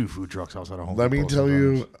they do food trucks outside of Home Let me Depot tell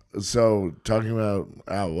sometimes. you. So talking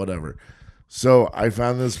about whatever. So I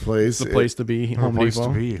found this place. It's the place to be. Home place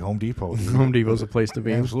Depot. to be. Home Depot. Dude. Home Depot's a place to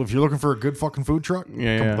be. Absolutely. If you're looking for a good fucking food truck, come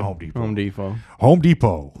to Home Depot. Home Depot. Home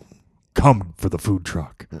Depot. Come for the food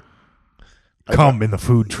truck. Come in the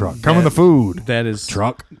food truck. Come in the food That is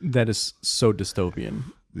truck. That is so dystopian.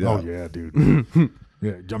 Yeah. Oh yeah, dude.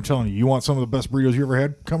 Yeah, I'm telling you, you want some of the best burritos you ever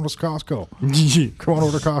had? Come to Costco. Come on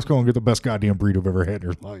over to Costco and get the best goddamn burrito you've ever had in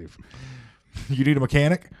your life. You need a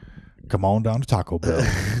mechanic? Come on down to Taco Bell.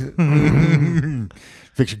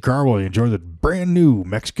 Fix your car while you enjoy the brand new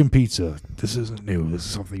Mexican pizza. This isn't new. This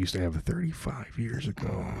is something they used to have 35 years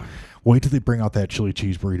ago. Wait till they bring out that chili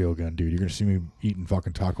cheese burrito again, dude. You're going to see me eating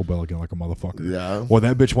fucking Taco Bell again like a motherfucker. Yeah. When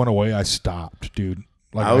that bitch went away, I stopped, dude.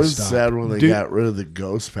 Like I was stopped. sad when they got rid of the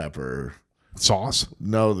ghost pepper. Sauce?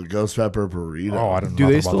 No, the ghost pepper burrito. Oh, I didn't Do know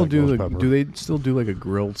they about still that do ghost the? pepper. Do they still do like a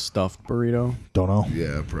grilled stuffed burrito? Don't know.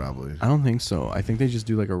 Yeah, probably. I don't think so. I think they just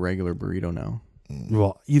do like a regular burrito now.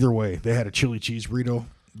 Well, either way, they had a chili cheese burrito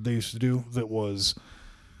they used to do that was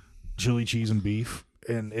chili cheese and beef,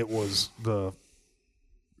 and it was the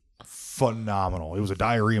phenomenal. It was a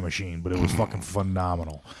diarrhea machine, but it was fucking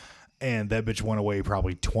phenomenal. And that bitch went away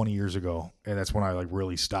probably 20 years ago, and that's when I like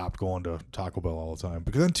really stopped going to Taco Bell all the time.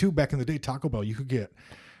 Because then too, back in the day, Taco Bell, you could get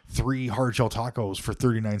 3 hard shell tacos for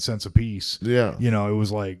 39 cents a piece. Yeah. You know, it was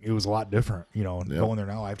a lot different. You know, going there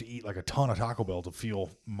now, I have to eat like a ton of Taco Bell to feel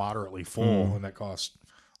moderately full, and that costs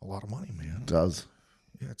a lot of money, man. It does.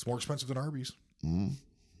 Yeah, it's more expensive than Arby's.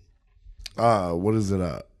 What is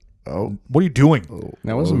it? Oh, What are you doing?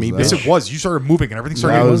 That wasn't me, was Yes, bitch. it was. You started moving, and everything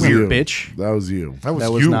started That getting was weird. you. bitch. That was you. That was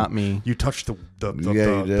That was you. not me. You touched the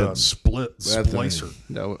Yeah, you did. split That thing. splicer.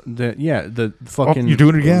 The fucking you're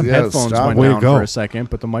doing it again. Yeah, headphones stop. went Way to down go. for a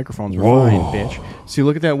second, but the microphones were Whoa. fine, bitch. See,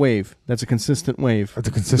 look at that wave. That's a consistent wave. That's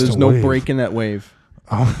a consistent There's no wave. break in that wave.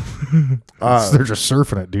 They're just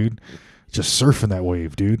surfing it, dude. Just surfing that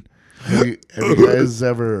wave, dude. Have you guys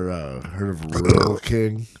ever heard of Rural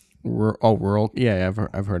King? Rural. Yeah,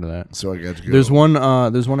 I've heard of that. So I got to go. There's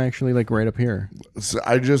one actually like right up here. So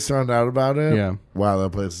I just found out about it. Yeah. Wow,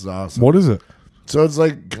 that place is awesome. What is it? So it's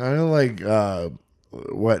like kind of like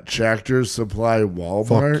what Tractor Supply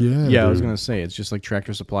Walmart. Fuck yeah. Yeah, I was dude. gonna say it's just like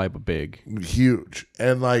Tractor Supply but big. Huge.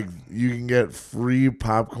 And like you can get free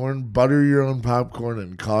popcorn, butter your own popcorn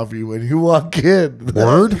and coffee when you walk in.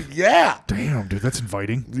 Word? Yeah. Damn, dude, that's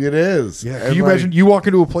inviting. It is. Yeah. And Can you like- imagine you walk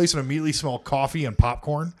into a place and immediately smell coffee and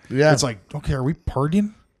popcorn? Yeah. It's like, okay, are we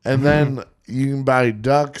partying? And then you can buy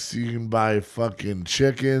ducks, you can buy fucking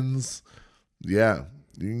chickens. Yeah.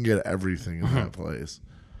 You can get everything in that place.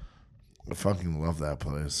 I fucking love that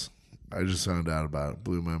place. I just found out about it.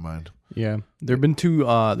 Blew my mind. Yeah, there've been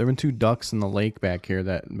two ducks in the lake back here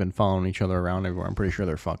that have been following each other around everywhere. I'm pretty sure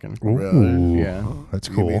they're fucking. Really? Yeah, That's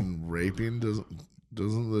You cool. mean raping?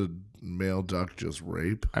 Doesn't the male duck just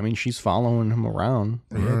rape? I mean she's following him around.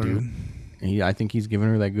 Yeah, dude. I think he's giving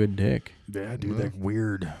her that good dick. Yeah, dude, that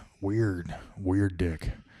weird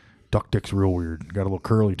dick. Duck dick's real weird. Got a little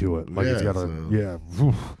curly to it. Like it's Yeah, got a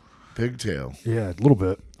so- Pigtail. yeah, a little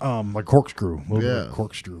bit. Like corkscrew. A little bit Yeah. of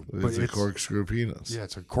corkscrew. It's a corkscrew penis. Yeah,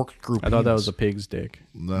 it's a corkscrew. I thought that was a penis. pig's dick,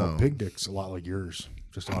 No. No, pig dick's a lot like yours.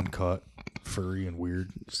 Just uncut, furry and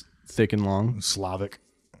weird. thick and long. Slavic.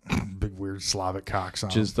 Big weird Slavic cocks on.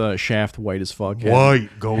 Just shaft white as fuck. white,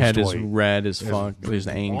 ghost Head white. is red as fuck. Just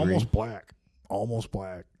angry. Almost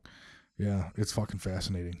black. Yeah, it's fucking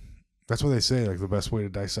fascinating. That's what they say. Like the best way to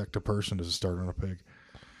dissect a person is to start on a pig.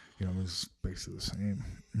 You know, it's basically the same.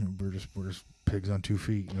 You know, we're just pigs on 2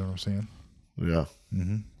 feet. You know what I'm saying? Yeah.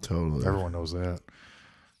 Mm-hmm. Totally. Everyone knows that.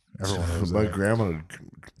 Everyone knows My that. grandma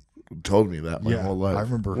told me that my whole life. I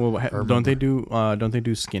remember. Well, I remember. don't they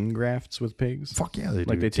do skin grafts with pigs? Fuck yeah, they do.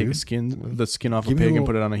 Like they take dude. the skin off Give a me a pig and little-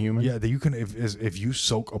 put it on a human. Yeah, that you can if you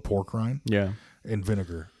soak a pork rind Yeah. in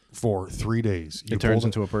vinegar for 3 days, you It turns pull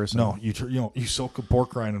into a person. No, you soak a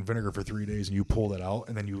pork rind in vinegar for 3 days and you pull that out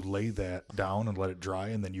and then you lay that down and let it dry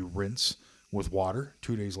and then you rinse with water.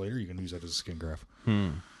 2 days later, you can use that as a skin graft.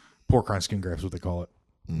 Pork rind skin graft is what they call it.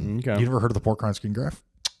 Okay. You never heard of the pork rind skin graft?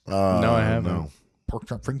 No, I haven't. No. Pork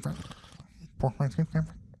chop skin graft. Pork rind skin graft.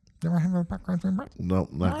 Never heard of the pork rind skin graft? Nope,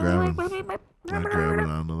 not grabbing. Not grabbing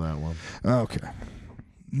onto that one. Okay.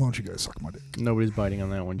 Why don't you guys suck my dick? Nobody's biting on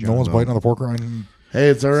that one, John. No one's biting on the pork rind. Hey,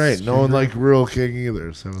 it's all right. No one liked Rural King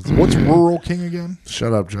either. So it's What's Rural King again?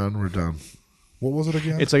 Shut up, John. We're done. What was it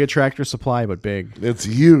again? It's like a Tractor Supply but big. It's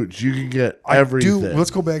huge. You can get everything.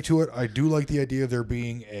 Let's go back to it. I do like the idea of there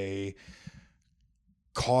being a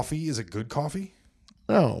coffee. Is it good coffee?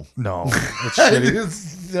 No. No. It's shitty.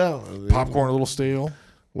 It's- no. Popcorn a little stale.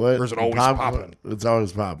 What? Or is it always Popcorn- popping? It's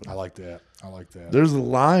always popping. I like that. There's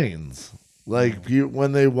lines. Like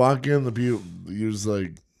when they walk in, the people you're just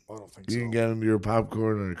like I don't think you so. can get into your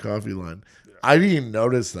popcorn or coffee line. I didn't even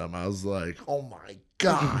notice them. I was like, oh my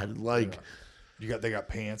god! Like They got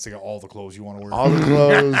pants. They got all the clothes you want to wear. all the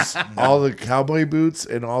clothes, all the cowboy boots,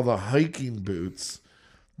 and all the hiking boots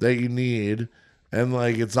that you need, and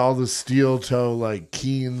like it's all the steel toe like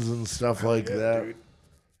Keens and stuff like that. dude.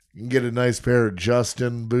 You can get a nice pair of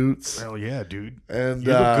Justin boots, Hell yeah, dude. and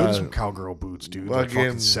You look good in some cowgirl boots, dude. Like fucking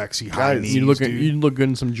fucking sexy high guys, knees, You look dude. good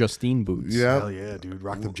in some Justine boots. yeah. Hell yeah, dude.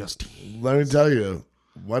 Rock them Justine. Let me tell you,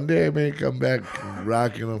 one day I may come back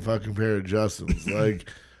rocking a fucking pair of Justins. Like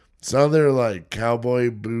some of their like cowboy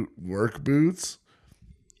boot work boots,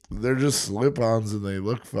 they're just slip-ons and they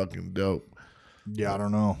look fucking dope. Yeah, I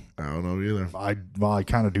don't know. I don't know either. I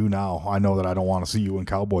kind of do now. I know that I don't want to see you in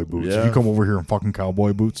cowboy boots. Yeah. If you come over here in fucking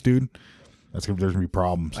cowboy boots, dude, there's gonna be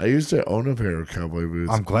problems. I used to own a pair of cowboy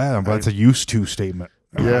boots. I'm glad. That's a used to statement.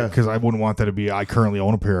 Yeah. Because I wouldn't want that to be, I currently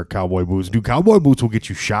own a pair of cowboy boots. Dude, cowboy boots will get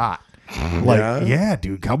you shot. Like, yeah,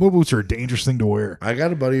 dude, cowboy boots are a dangerous thing to wear. I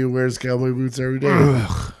got a buddy who wears cowboy boots every day.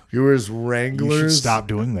 He wears You Wranglers. should stop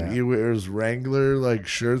doing that. He wears Wrangler like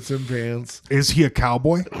shirts and pants. Is he a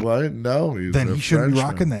cowboy? What? No, he's Then a he shouldn't be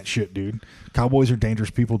Frenchman. rocking that shit, dude. Cowboys are dangerous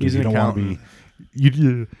people, dude. He's an You don't want to be.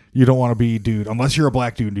 You don't want to be, dude. Unless you're a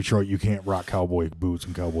black dude in Detroit, you can't rock cowboy boots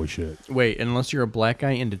and cowboy shit. Wait, unless you're a black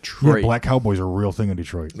guy in Yeah, Detroit. black cowboys are a real thing in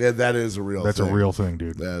Detroit. Yeah, that is a real. That's thing. a real thing,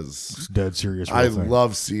 dude. That's. It's dead serious. Real I thing.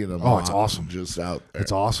 love seeing them. Oh, it's awesome. Just out there.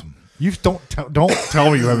 It's awesome. You don't tell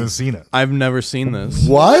me you haven't seen it. I've never seen this.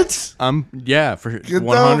 What? Yeah, for Get the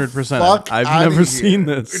 100%. fuck I've outta never here. seen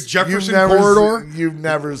this. Jefferson You've never Corridor. You've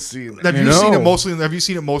never seen it. Have you No. seen it mostly? Have you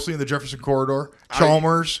seen it mostly in the Jefferson Corridor,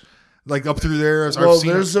 Chalmers, like up through there? Well, I've seen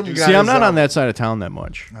there's it. some guys. See, I'm not on that side of town that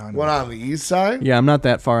much. What on the east side? Yeah, I'm not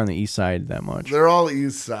that far on the east side that much. They're all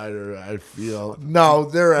east sider. I feel. No,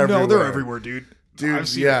 they're everywhere. No, they're everywhere, dude. dude. I've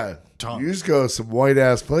seen Yeah, tons. you just go to some white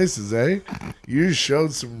ass places, eh? You just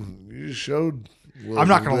showed some. You just showed I'm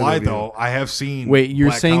not gonna lie though. I have seen. Wait, you're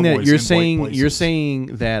black saying that cowboys you're in white saying places. you're saying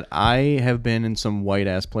that I have been in some white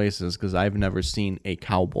ass places because I've never seen a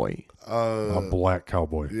cowboy. a black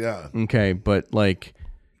cowboy. Yeah. Okay, but like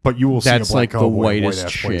But you will see a That's black like the cowboy in whitest white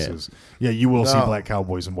ass shit. places. Yeah, you will see No. black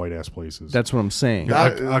cowboys in white ass places. that's what I'm saying.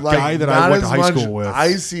 Not- a guy that I not went to as high much- school with.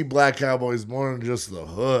 I see black cowboys more than just the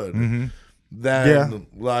hood than Yeah.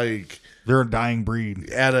 like They're a dying breed.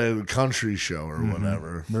 at a country show or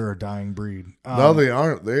whatever. They're a dying breed. No, they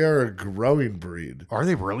aren't. They are a growing breed. Are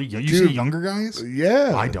they really? You Dude. see younger guys?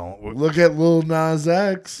 Yeah. I don't. Look at Lil Nas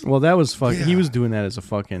X. Well, that was fucking. He Yeah. was doing that as a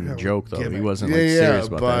fucking joke, though. He gimmick. wasn't Yeah, like yeah, serious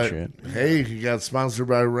about but that shit. hey, he got sponsored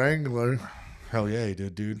by Wrangler. Hell yeah, he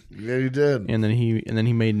did, dude. Yeah, he did. And then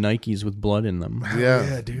he made Nikes with blood in them. Yeah,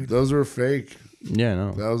 yeah, dude. Those were fake. Yeah,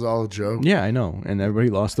 no. That was all a joke. Yeah, I know. And everybody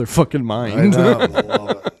lost their fucking I mind. know.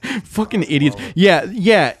 Love it. Fucking idiots. Yeah,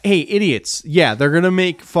 yeah. Hey, idiots. Yeah, they're gonna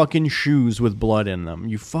make fucking shoes with blood in them.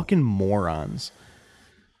 You fucking morons.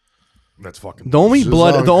 That's fucking. The only This is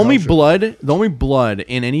blood, our the only culture. blood, the only blood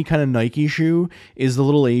in any kind of Nike shoe is the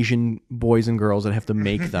little Asian boys and girls that have to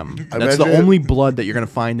make them. I That's the bet you- only blood that you're gonna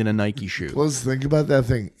find in a Nike shoe. Plus, think about that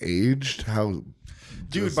thing aged. How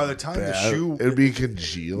Dude, by the time the bad shoe. it'd be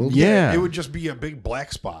congealed. Yeah. It would just be a big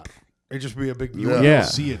black spot. It'd just be a big. You Yeah. wouldn't Yeah.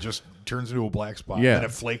 see it just turns into a black spot. Yeah. And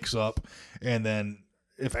it flakes up. And then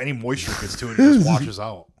if any moisture gets to it, it just washes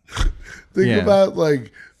out. Think Yeah. about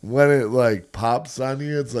like when it like pops on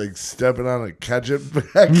you. It's like stepping on a ketchup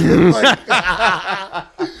packet. Like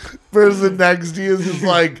person next to you is just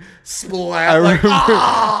like splat. Like,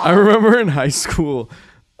 I remember in high school,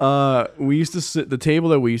 we used to sit. The table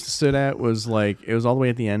that we used to sit at was like it was all the way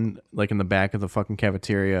at the end, like in the back of the fucking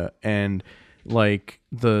cafeteria, and like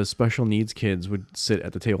the special needs kids would sit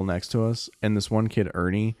at the table next to us. And this one kid,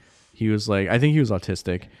 Ernie, he was like, I think he was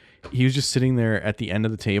autistic. He was just sitting there at the end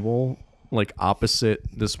of the table, like opposite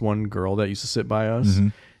this one girl that used to sit by us.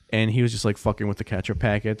 And he was just like fucking with the ketchup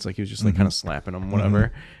packets. Like he was just like kind of slapping them,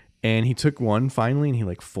 whatever. And he took one finally and he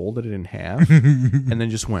like folded it in half and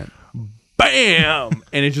then just went bam.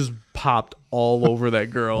 And it just popped all over that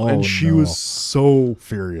girl. Oh, and she no. was so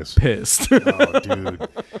Furious. pissed. Oh, dude.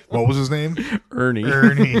 What was his name? Ernie.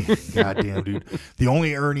 Ernie. Goddamn, dude. The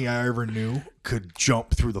only Ernie I ever knew could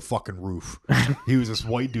jump through the fucking roof. He was this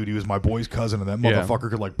white dude. He was my boy's cousin, and that Yeah. motherfucker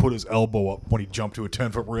could like put his elbow up when he jumped to a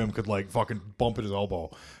 10-foot rim, could like fucking bump at his elbow.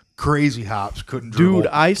 Crazy hops, couldn't dribble. Dude,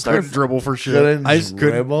 I started- couldn't dribble for shit. Couldn't I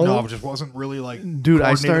dribble? No, just wasn't really like Dude,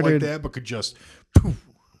 I coordinated started- like that, but could just poof.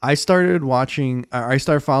 I started watching. I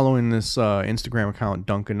started following this Instagram account,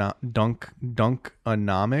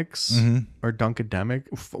 Dunkonomics or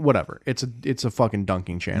Dunkademic, whatever. It's a fucking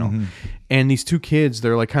dunking channel, and these two kids,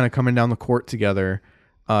 they're like kind of coming down the court together.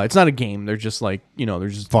 It's not a game. They're just like they're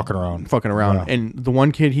just Fucking around. Yeah. And the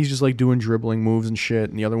one kid, he's just like doing dribbling moves and shit,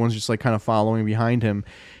 and the other one's just like kind of following behind him.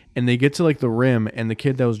 And they get to like the rim, and the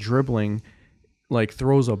kid that was dribbling like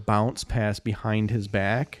throws a bounce pass behind his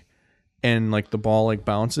back. And like the ball like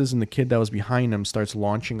bounces, and the kid that was behind him starts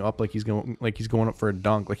launching up like he's going up for a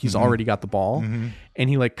dunk, like he's already got the ball, and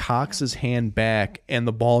he like cocks his hand back, and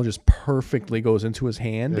the ball just perfectly goes into his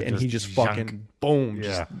hand, and he just fucking boom,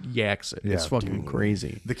 just yaks it. It's fucking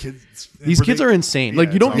crazy. The kids. These kids are insane.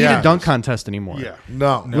 Like you don't need Yeah. a dunk contest anymore. Yeah.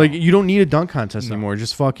 no. Like you don't need a dunk contest anymore.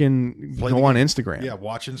 Just fucking Play go the on game. Instagram. Yeah,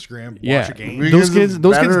 watch Instagram, Yeah. watch a game. We- Those Because kids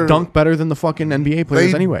better- dunk better than the fucking NBA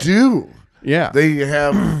players They anyway. do. Yeah. They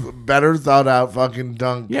have better thought out fucking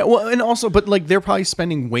dunk. Yeah, well, and also, but like they're probably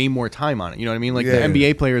spending way more time on it. You know what I mean? Like Yeah. the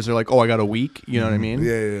NBA players are like, oh, I got a week. You know what I mean?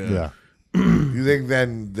 Yeah. You think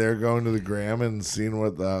then they're going to the gram and seeing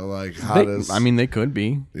what the like hottest? I mean, they could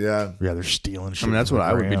be. yeah. Yeah, they're stealing shit. I mean, that's from what the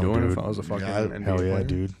I would be gram, doing dude. if I was a fucking Yeah, NBA Hell yeah, player.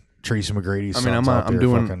 dude. Tracy McGrady's I mean, son's out I'm there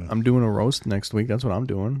doing fucking- I'm doing a roast next week. That's what I'm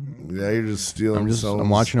doing. Yeah, you're just stealing. I'm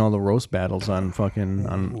watching all the roast battles on fucking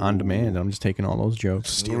on demand. I'm just taking all those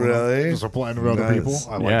jokes. stealing Really? Just applying to other Nice. people.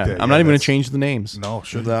 I like Yeah, that. I'm not even gonna that's- change the names. No,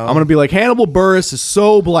 should No. I'm gonna be like Hannibal Buress is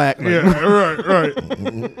so black. Like, Yeah, right.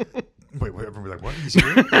 Wait, everybody like, what? He's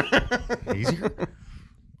here? He's here?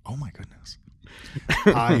 Oh my goodness.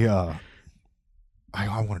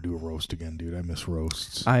 I want to do a roast again, dude. I miss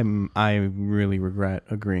roasts. I really regret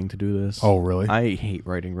agreeing to do this. Oh, really? I hate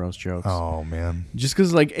writing roast jokes. Oh man. Just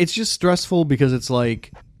because like it's just stressful because it's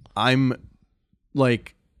like I'm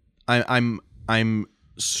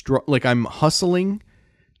hustling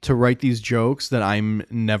to write these jokes that I'm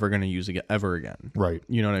never gonna use ever again. Right.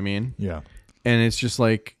 You know what I mean? Yeah. And it's just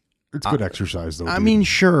like It's good exercise though. I dude. mean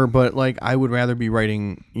sure, but like I would rather be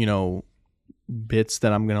writing bits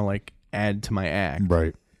that I'm gonna like add to my act.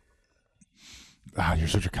 right. You're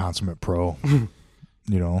such a consummate pro.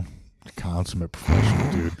 You know, Consummate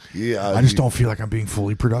professional, dude. Yeah, I just don't feel like I'm being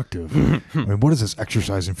fully productive. I mean, what is this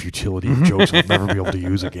exercise in futility of jokes I'll never be able to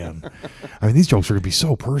use again? I mean, these jokes are going to be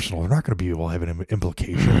so personal. They're not going to be able to have an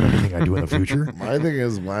implication of anything I do in the future. My thing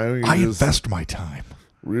is, why don't you I just invest my time.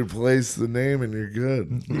 replace the name and you're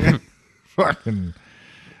good? Fucking,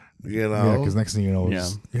 You yeah, know? because next thing you know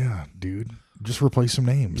is, yeah, dude, just replace some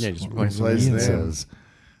names. Yeah, just replace what Ian names. says.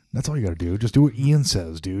 That's all you got to do. Just do what Ian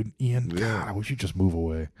says, dude. Ian, Yeah. God, I wish you'd just move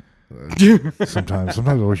away. Sometimes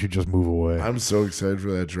I wish you'd just move away. I'm so excited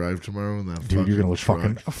for that drive tomorrow and that Dude, you're going to look truck.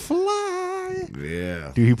 fucking a fly.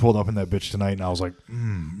 Yeah. Dude, he pulled up in that bitch tonight, and I was like,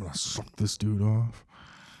 I'm going to suck this dude off.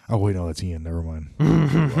 Oh, wait, no, that's Ian. Never mind.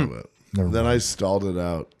 Love it. Never Then mind. I stalled it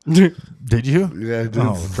out. Did you? Yeah, I did.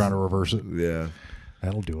 Oh, trying to reverse it. Yeah.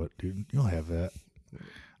 That'll do it, dude. You'll have that.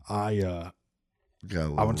 I'm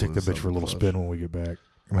Got going to take the bitch for a little spin when we get back.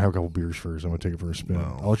 I'm going to have a couple beers first. I'm going to take it for a spin.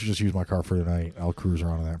 No. I'll let you just use my car for tonight. I'll cruise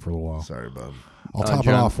around on that for a little while. Sorry, bud. I'll top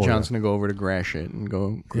it off for John's you. gonna go over to Gratiot and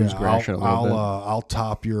go cruise Yeah, Gratiot a little bit. I'll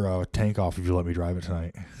top your tank off if you let me drive it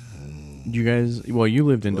tonight. You guys, well, you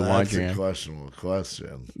lived in That's a Dowagiac. questionable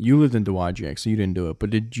question. You lived in Dowagiac, so you didn't do it. But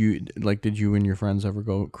did you and your friends ever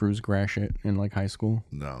go cruise Gratiot in like high school?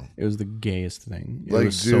 No. It was the gayest thing. It Like,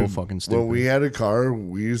 was dude, so fucking stupid. when we had a car,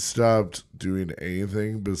 we stopped doing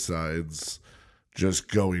anything besides just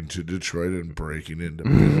going to Detroit and breaking into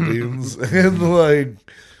buildings and like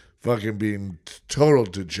fucking being total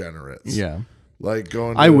degenerates. yeah, Like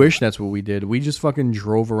going I to- wish that's what we did. We just fucking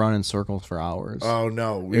drove around in circles for hours. Oh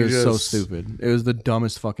no, we it was just so stupid. It was the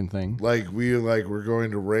dumbest fucking thing. Like we're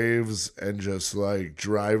going to raves and just like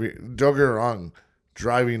driving. Don't get me wrong,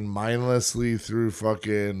 driving mindlessly through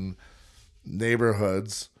fucking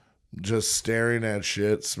neighborhoods, just staring at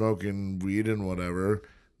shit, smoking weed and whatever.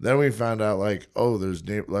 Then we found out like, oh, there's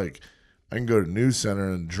like I can go to News Center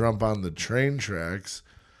and jump on the train tracks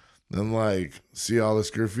and like see all this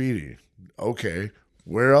graffiti. Okay,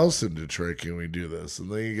 where else in Detroit can we do this?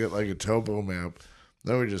 And then you get like a topo map.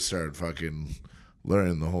 Then we just started fucking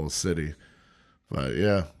learning the whole city. But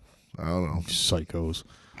yeah, I don't know. Psychos.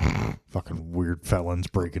 Fucking weird felons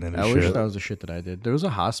breaking into I shit. wish that was the shit that I did. There was a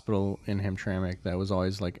hospital in Hamtramck that was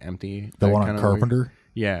always like empty. The I one on kinda Carpenter?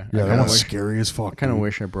 yeah, Yeah, I that kinda one's wish, scary as fuck. I kind of dude.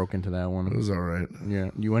 wish I broke into that It one. was all right. Yeah,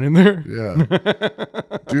 you went in there.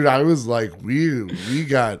 Yeah, dude, I was like, we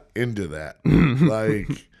got into that.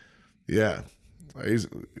 Like, yeah, I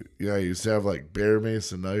used to have like bear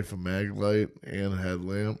mace, a knife, a mag light, and a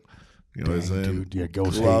headlamp. You know what I'm Dang, saying? dude. Yeah,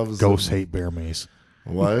 ghosts Gloves hate and- bear mace.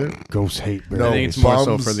 What? Ghosts hate bear No, I think mace. it's more so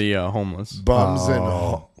bums- for the homeless.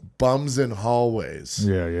 Bums in hallways.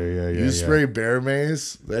 Yeah. You spray bear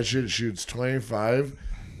mace, that shit shoots 25,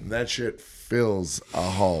 and that shit fills a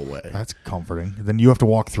hallway. That's comforting. Then you have to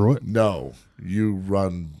walk through it No, you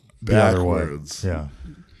run the other way. backwards, Yeah.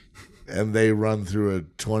 and they run through a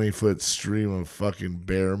 20-foot stream of fucking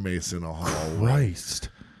bear mace in a hallway. Christ.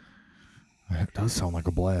 That does sound like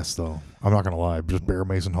a blast, though. I'm not going to lie. Just bear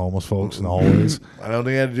mace and homeless folks in the hallways. I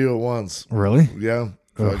only had to do it once. Really? Yeah,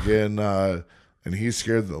 fucking, and he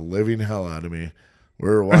scared the living hell out of me. We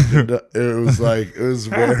were walking. It was like it was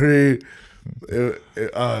very. It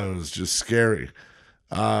was just scary.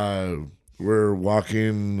 We're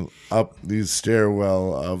walking up these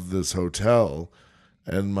stairwell of this hotel,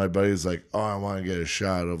 and my buddy's like, "Oh, I want to get a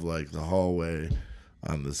shot of like the hallway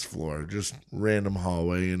on this floor, just random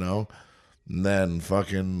hallway, you know." And then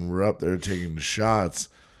fucking we're up there taking the shots,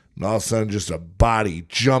 and all of a sudden just a body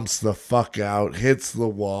jumps the fuck out, hits the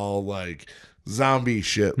wall like zombie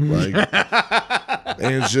shit, like,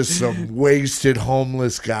 and it's just some wasted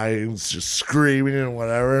homeless guy who's just screaming and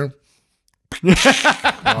whatever,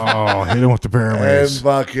 Oh, hit him with the bear and mace.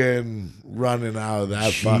 fucking running out of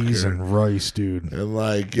that Cheese fucker. and rice, dude. And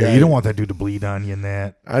like, Yeah, you don't want that dude to bleed on you in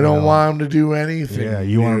that. I don't want him to do anything. Yeah,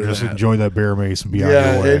 you want to near just that. enjoy that bear mace and be on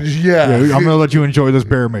Yeah, your way. and yeah. I'm going to let you enjoy this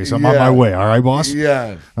bear mace. I'm on Yeah. my way. All right, boss?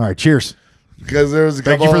 Yeah, All right, cheers. because there was a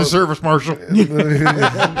Thank couple. you for the service, Marshal.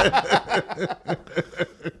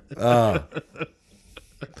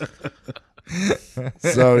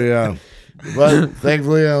 So yeah, but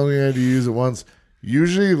thankfully I only had to use it once.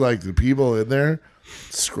 Usually, like the people in there,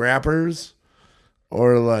 scrappers,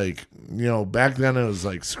 or like back then it was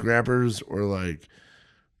like scrappers or like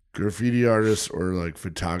graffiti artists or like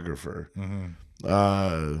photographer,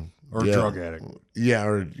 Or yeah. drug addict.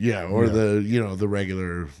 or the the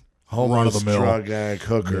regular homeless Run-of-the-mill. drug addict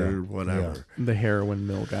hooker, Yeah. whatever. The heroin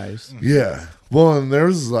mill guys. Yeah. Well, and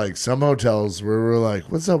there's like some hotels where we're like,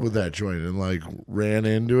 what's up with that joint? And like ran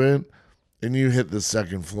into it. And you hit the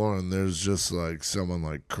second floor and there's just like someone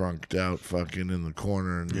like crunked out fucking in the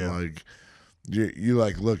corner. And Yeah. like, you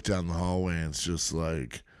like look down the hallway and it's just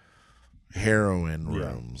like heroin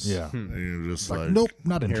rooms. Yeah. And you're just Like, like, nope,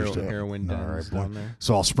 not interested. Heroin All dens right, boy. down there.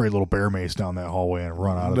 So I'll spray a little bear mace down that hallway and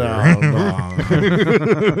run out of there.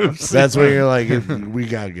 No. That's when you're like, we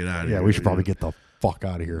gotta get out of here. Yeah, we should probably get the fuck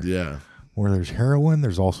out of here. Yeah. Where there's heroin,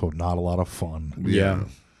 there's also not a lot of fun. Yeah.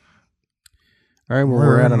 All right, well,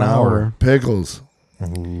 we're at an hour. Pickles.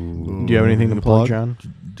 Do you have anything to plug, John?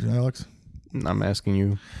 Alex? I'm asking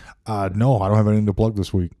you. No, I don't have anything to plug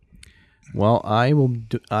this week. Well, I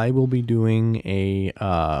will be doing a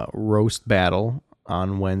roast battle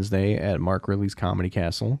on Wednesday at Mark Ridley's Comedy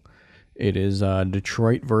Castle. It is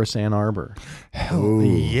Detroit versus Ann Arbor. Hell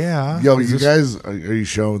yeah. Yo, you guys, are you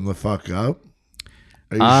showing the fuck up?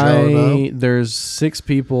 Are you showing up? There's 6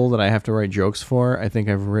 people that I have to write jokes for. I think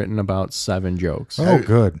I've written about 7 jokes. Oh,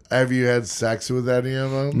 good. Have you had sex with any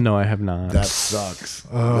of them? No, I have not. That sucks.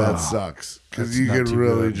 That sucks. Because you Not could too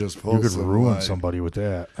really good. just pull You could some, ruin like- somebody with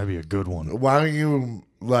that. That'd be a good one. Why don't you,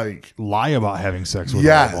 like... Lie about having sex with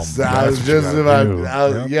Yes, all of them. I was That's what you just gotta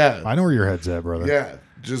about... do. Yeah. I know where your head's at, brother. Yeah.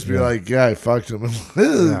 Just be Yeah. like, yeah, I fucked him.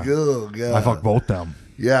 Yeah. Oh, God. I fucked both them.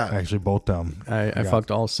 Yeah. Actually, both them. I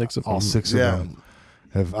fucked all 6 of them. All 6 of Yeah. them.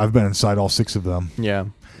 I've been inside all 6 of them. Yeah.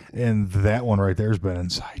 And that one right there has been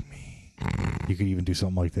inside me. You could even do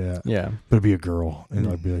something like that. Yeah. But it'd be a girl. And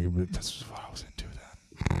I'd be like, that's what I was into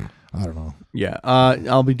then. I don't know. Yeah.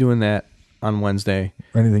 I'll be doing that on Wednesday.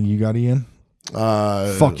 Anything you got, Ian?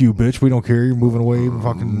 Fuck you, bitch. We don't care. You're moving away. We're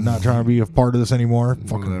fucking not trying to be a part of this anymore.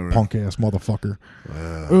 Fucking Whatever. punk ass motherfucker.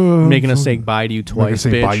 Making us say bye to you twice,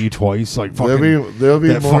 say bitch. bye you twice. Like fucking. There'll be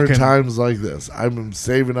that more fucking- times like this. I'm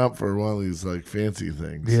saving up for one of these like fancy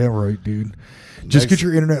things. Yeah, right, dude. Just get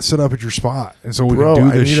your internet set up at your spot, and so we Bro, can do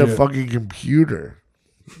I this need shit. a fucking computer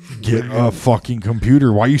Get a fucking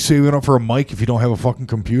computer. Why are you saving up for a mic if you don't have a fucking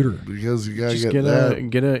computer? because you gotta Just get that.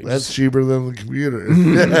 get a That's cheaper than the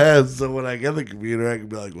computer. So when I get the computer, I can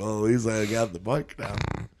be like, well, at least I got the mic now.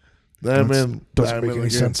 Then I'm in. Doesn't I'm make in any the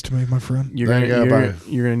game. sense to me, my friend. You're Then gonna, you gotta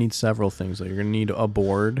you're gonna need several things. Though. You're gonna need a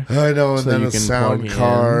board. I know, and So then you a can sound plug in.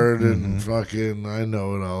 card and fucking. I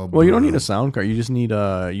know it all. Well, you don't bro. need a sound card. You just need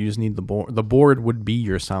the board. The board would be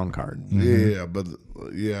your sound card. Yeah, but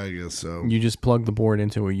yeah, I guess so. You just plug the board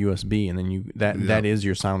into a USB, and then that is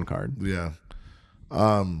your sound card. Yeah.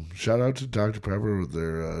 Shout out to Dr. Pepper with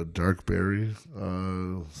their Dark Berry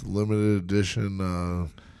limited edition.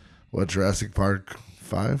 What Jurassic Park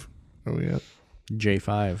 5 are we at?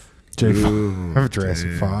 J5. J5. I have a Jurassic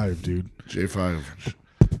damn. 5, dude. J5.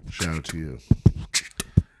 Shout out to you.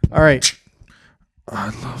 All right, I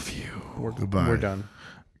love you. Goodbye. we're done.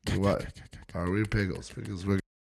 What? Are we pickles? Pickles.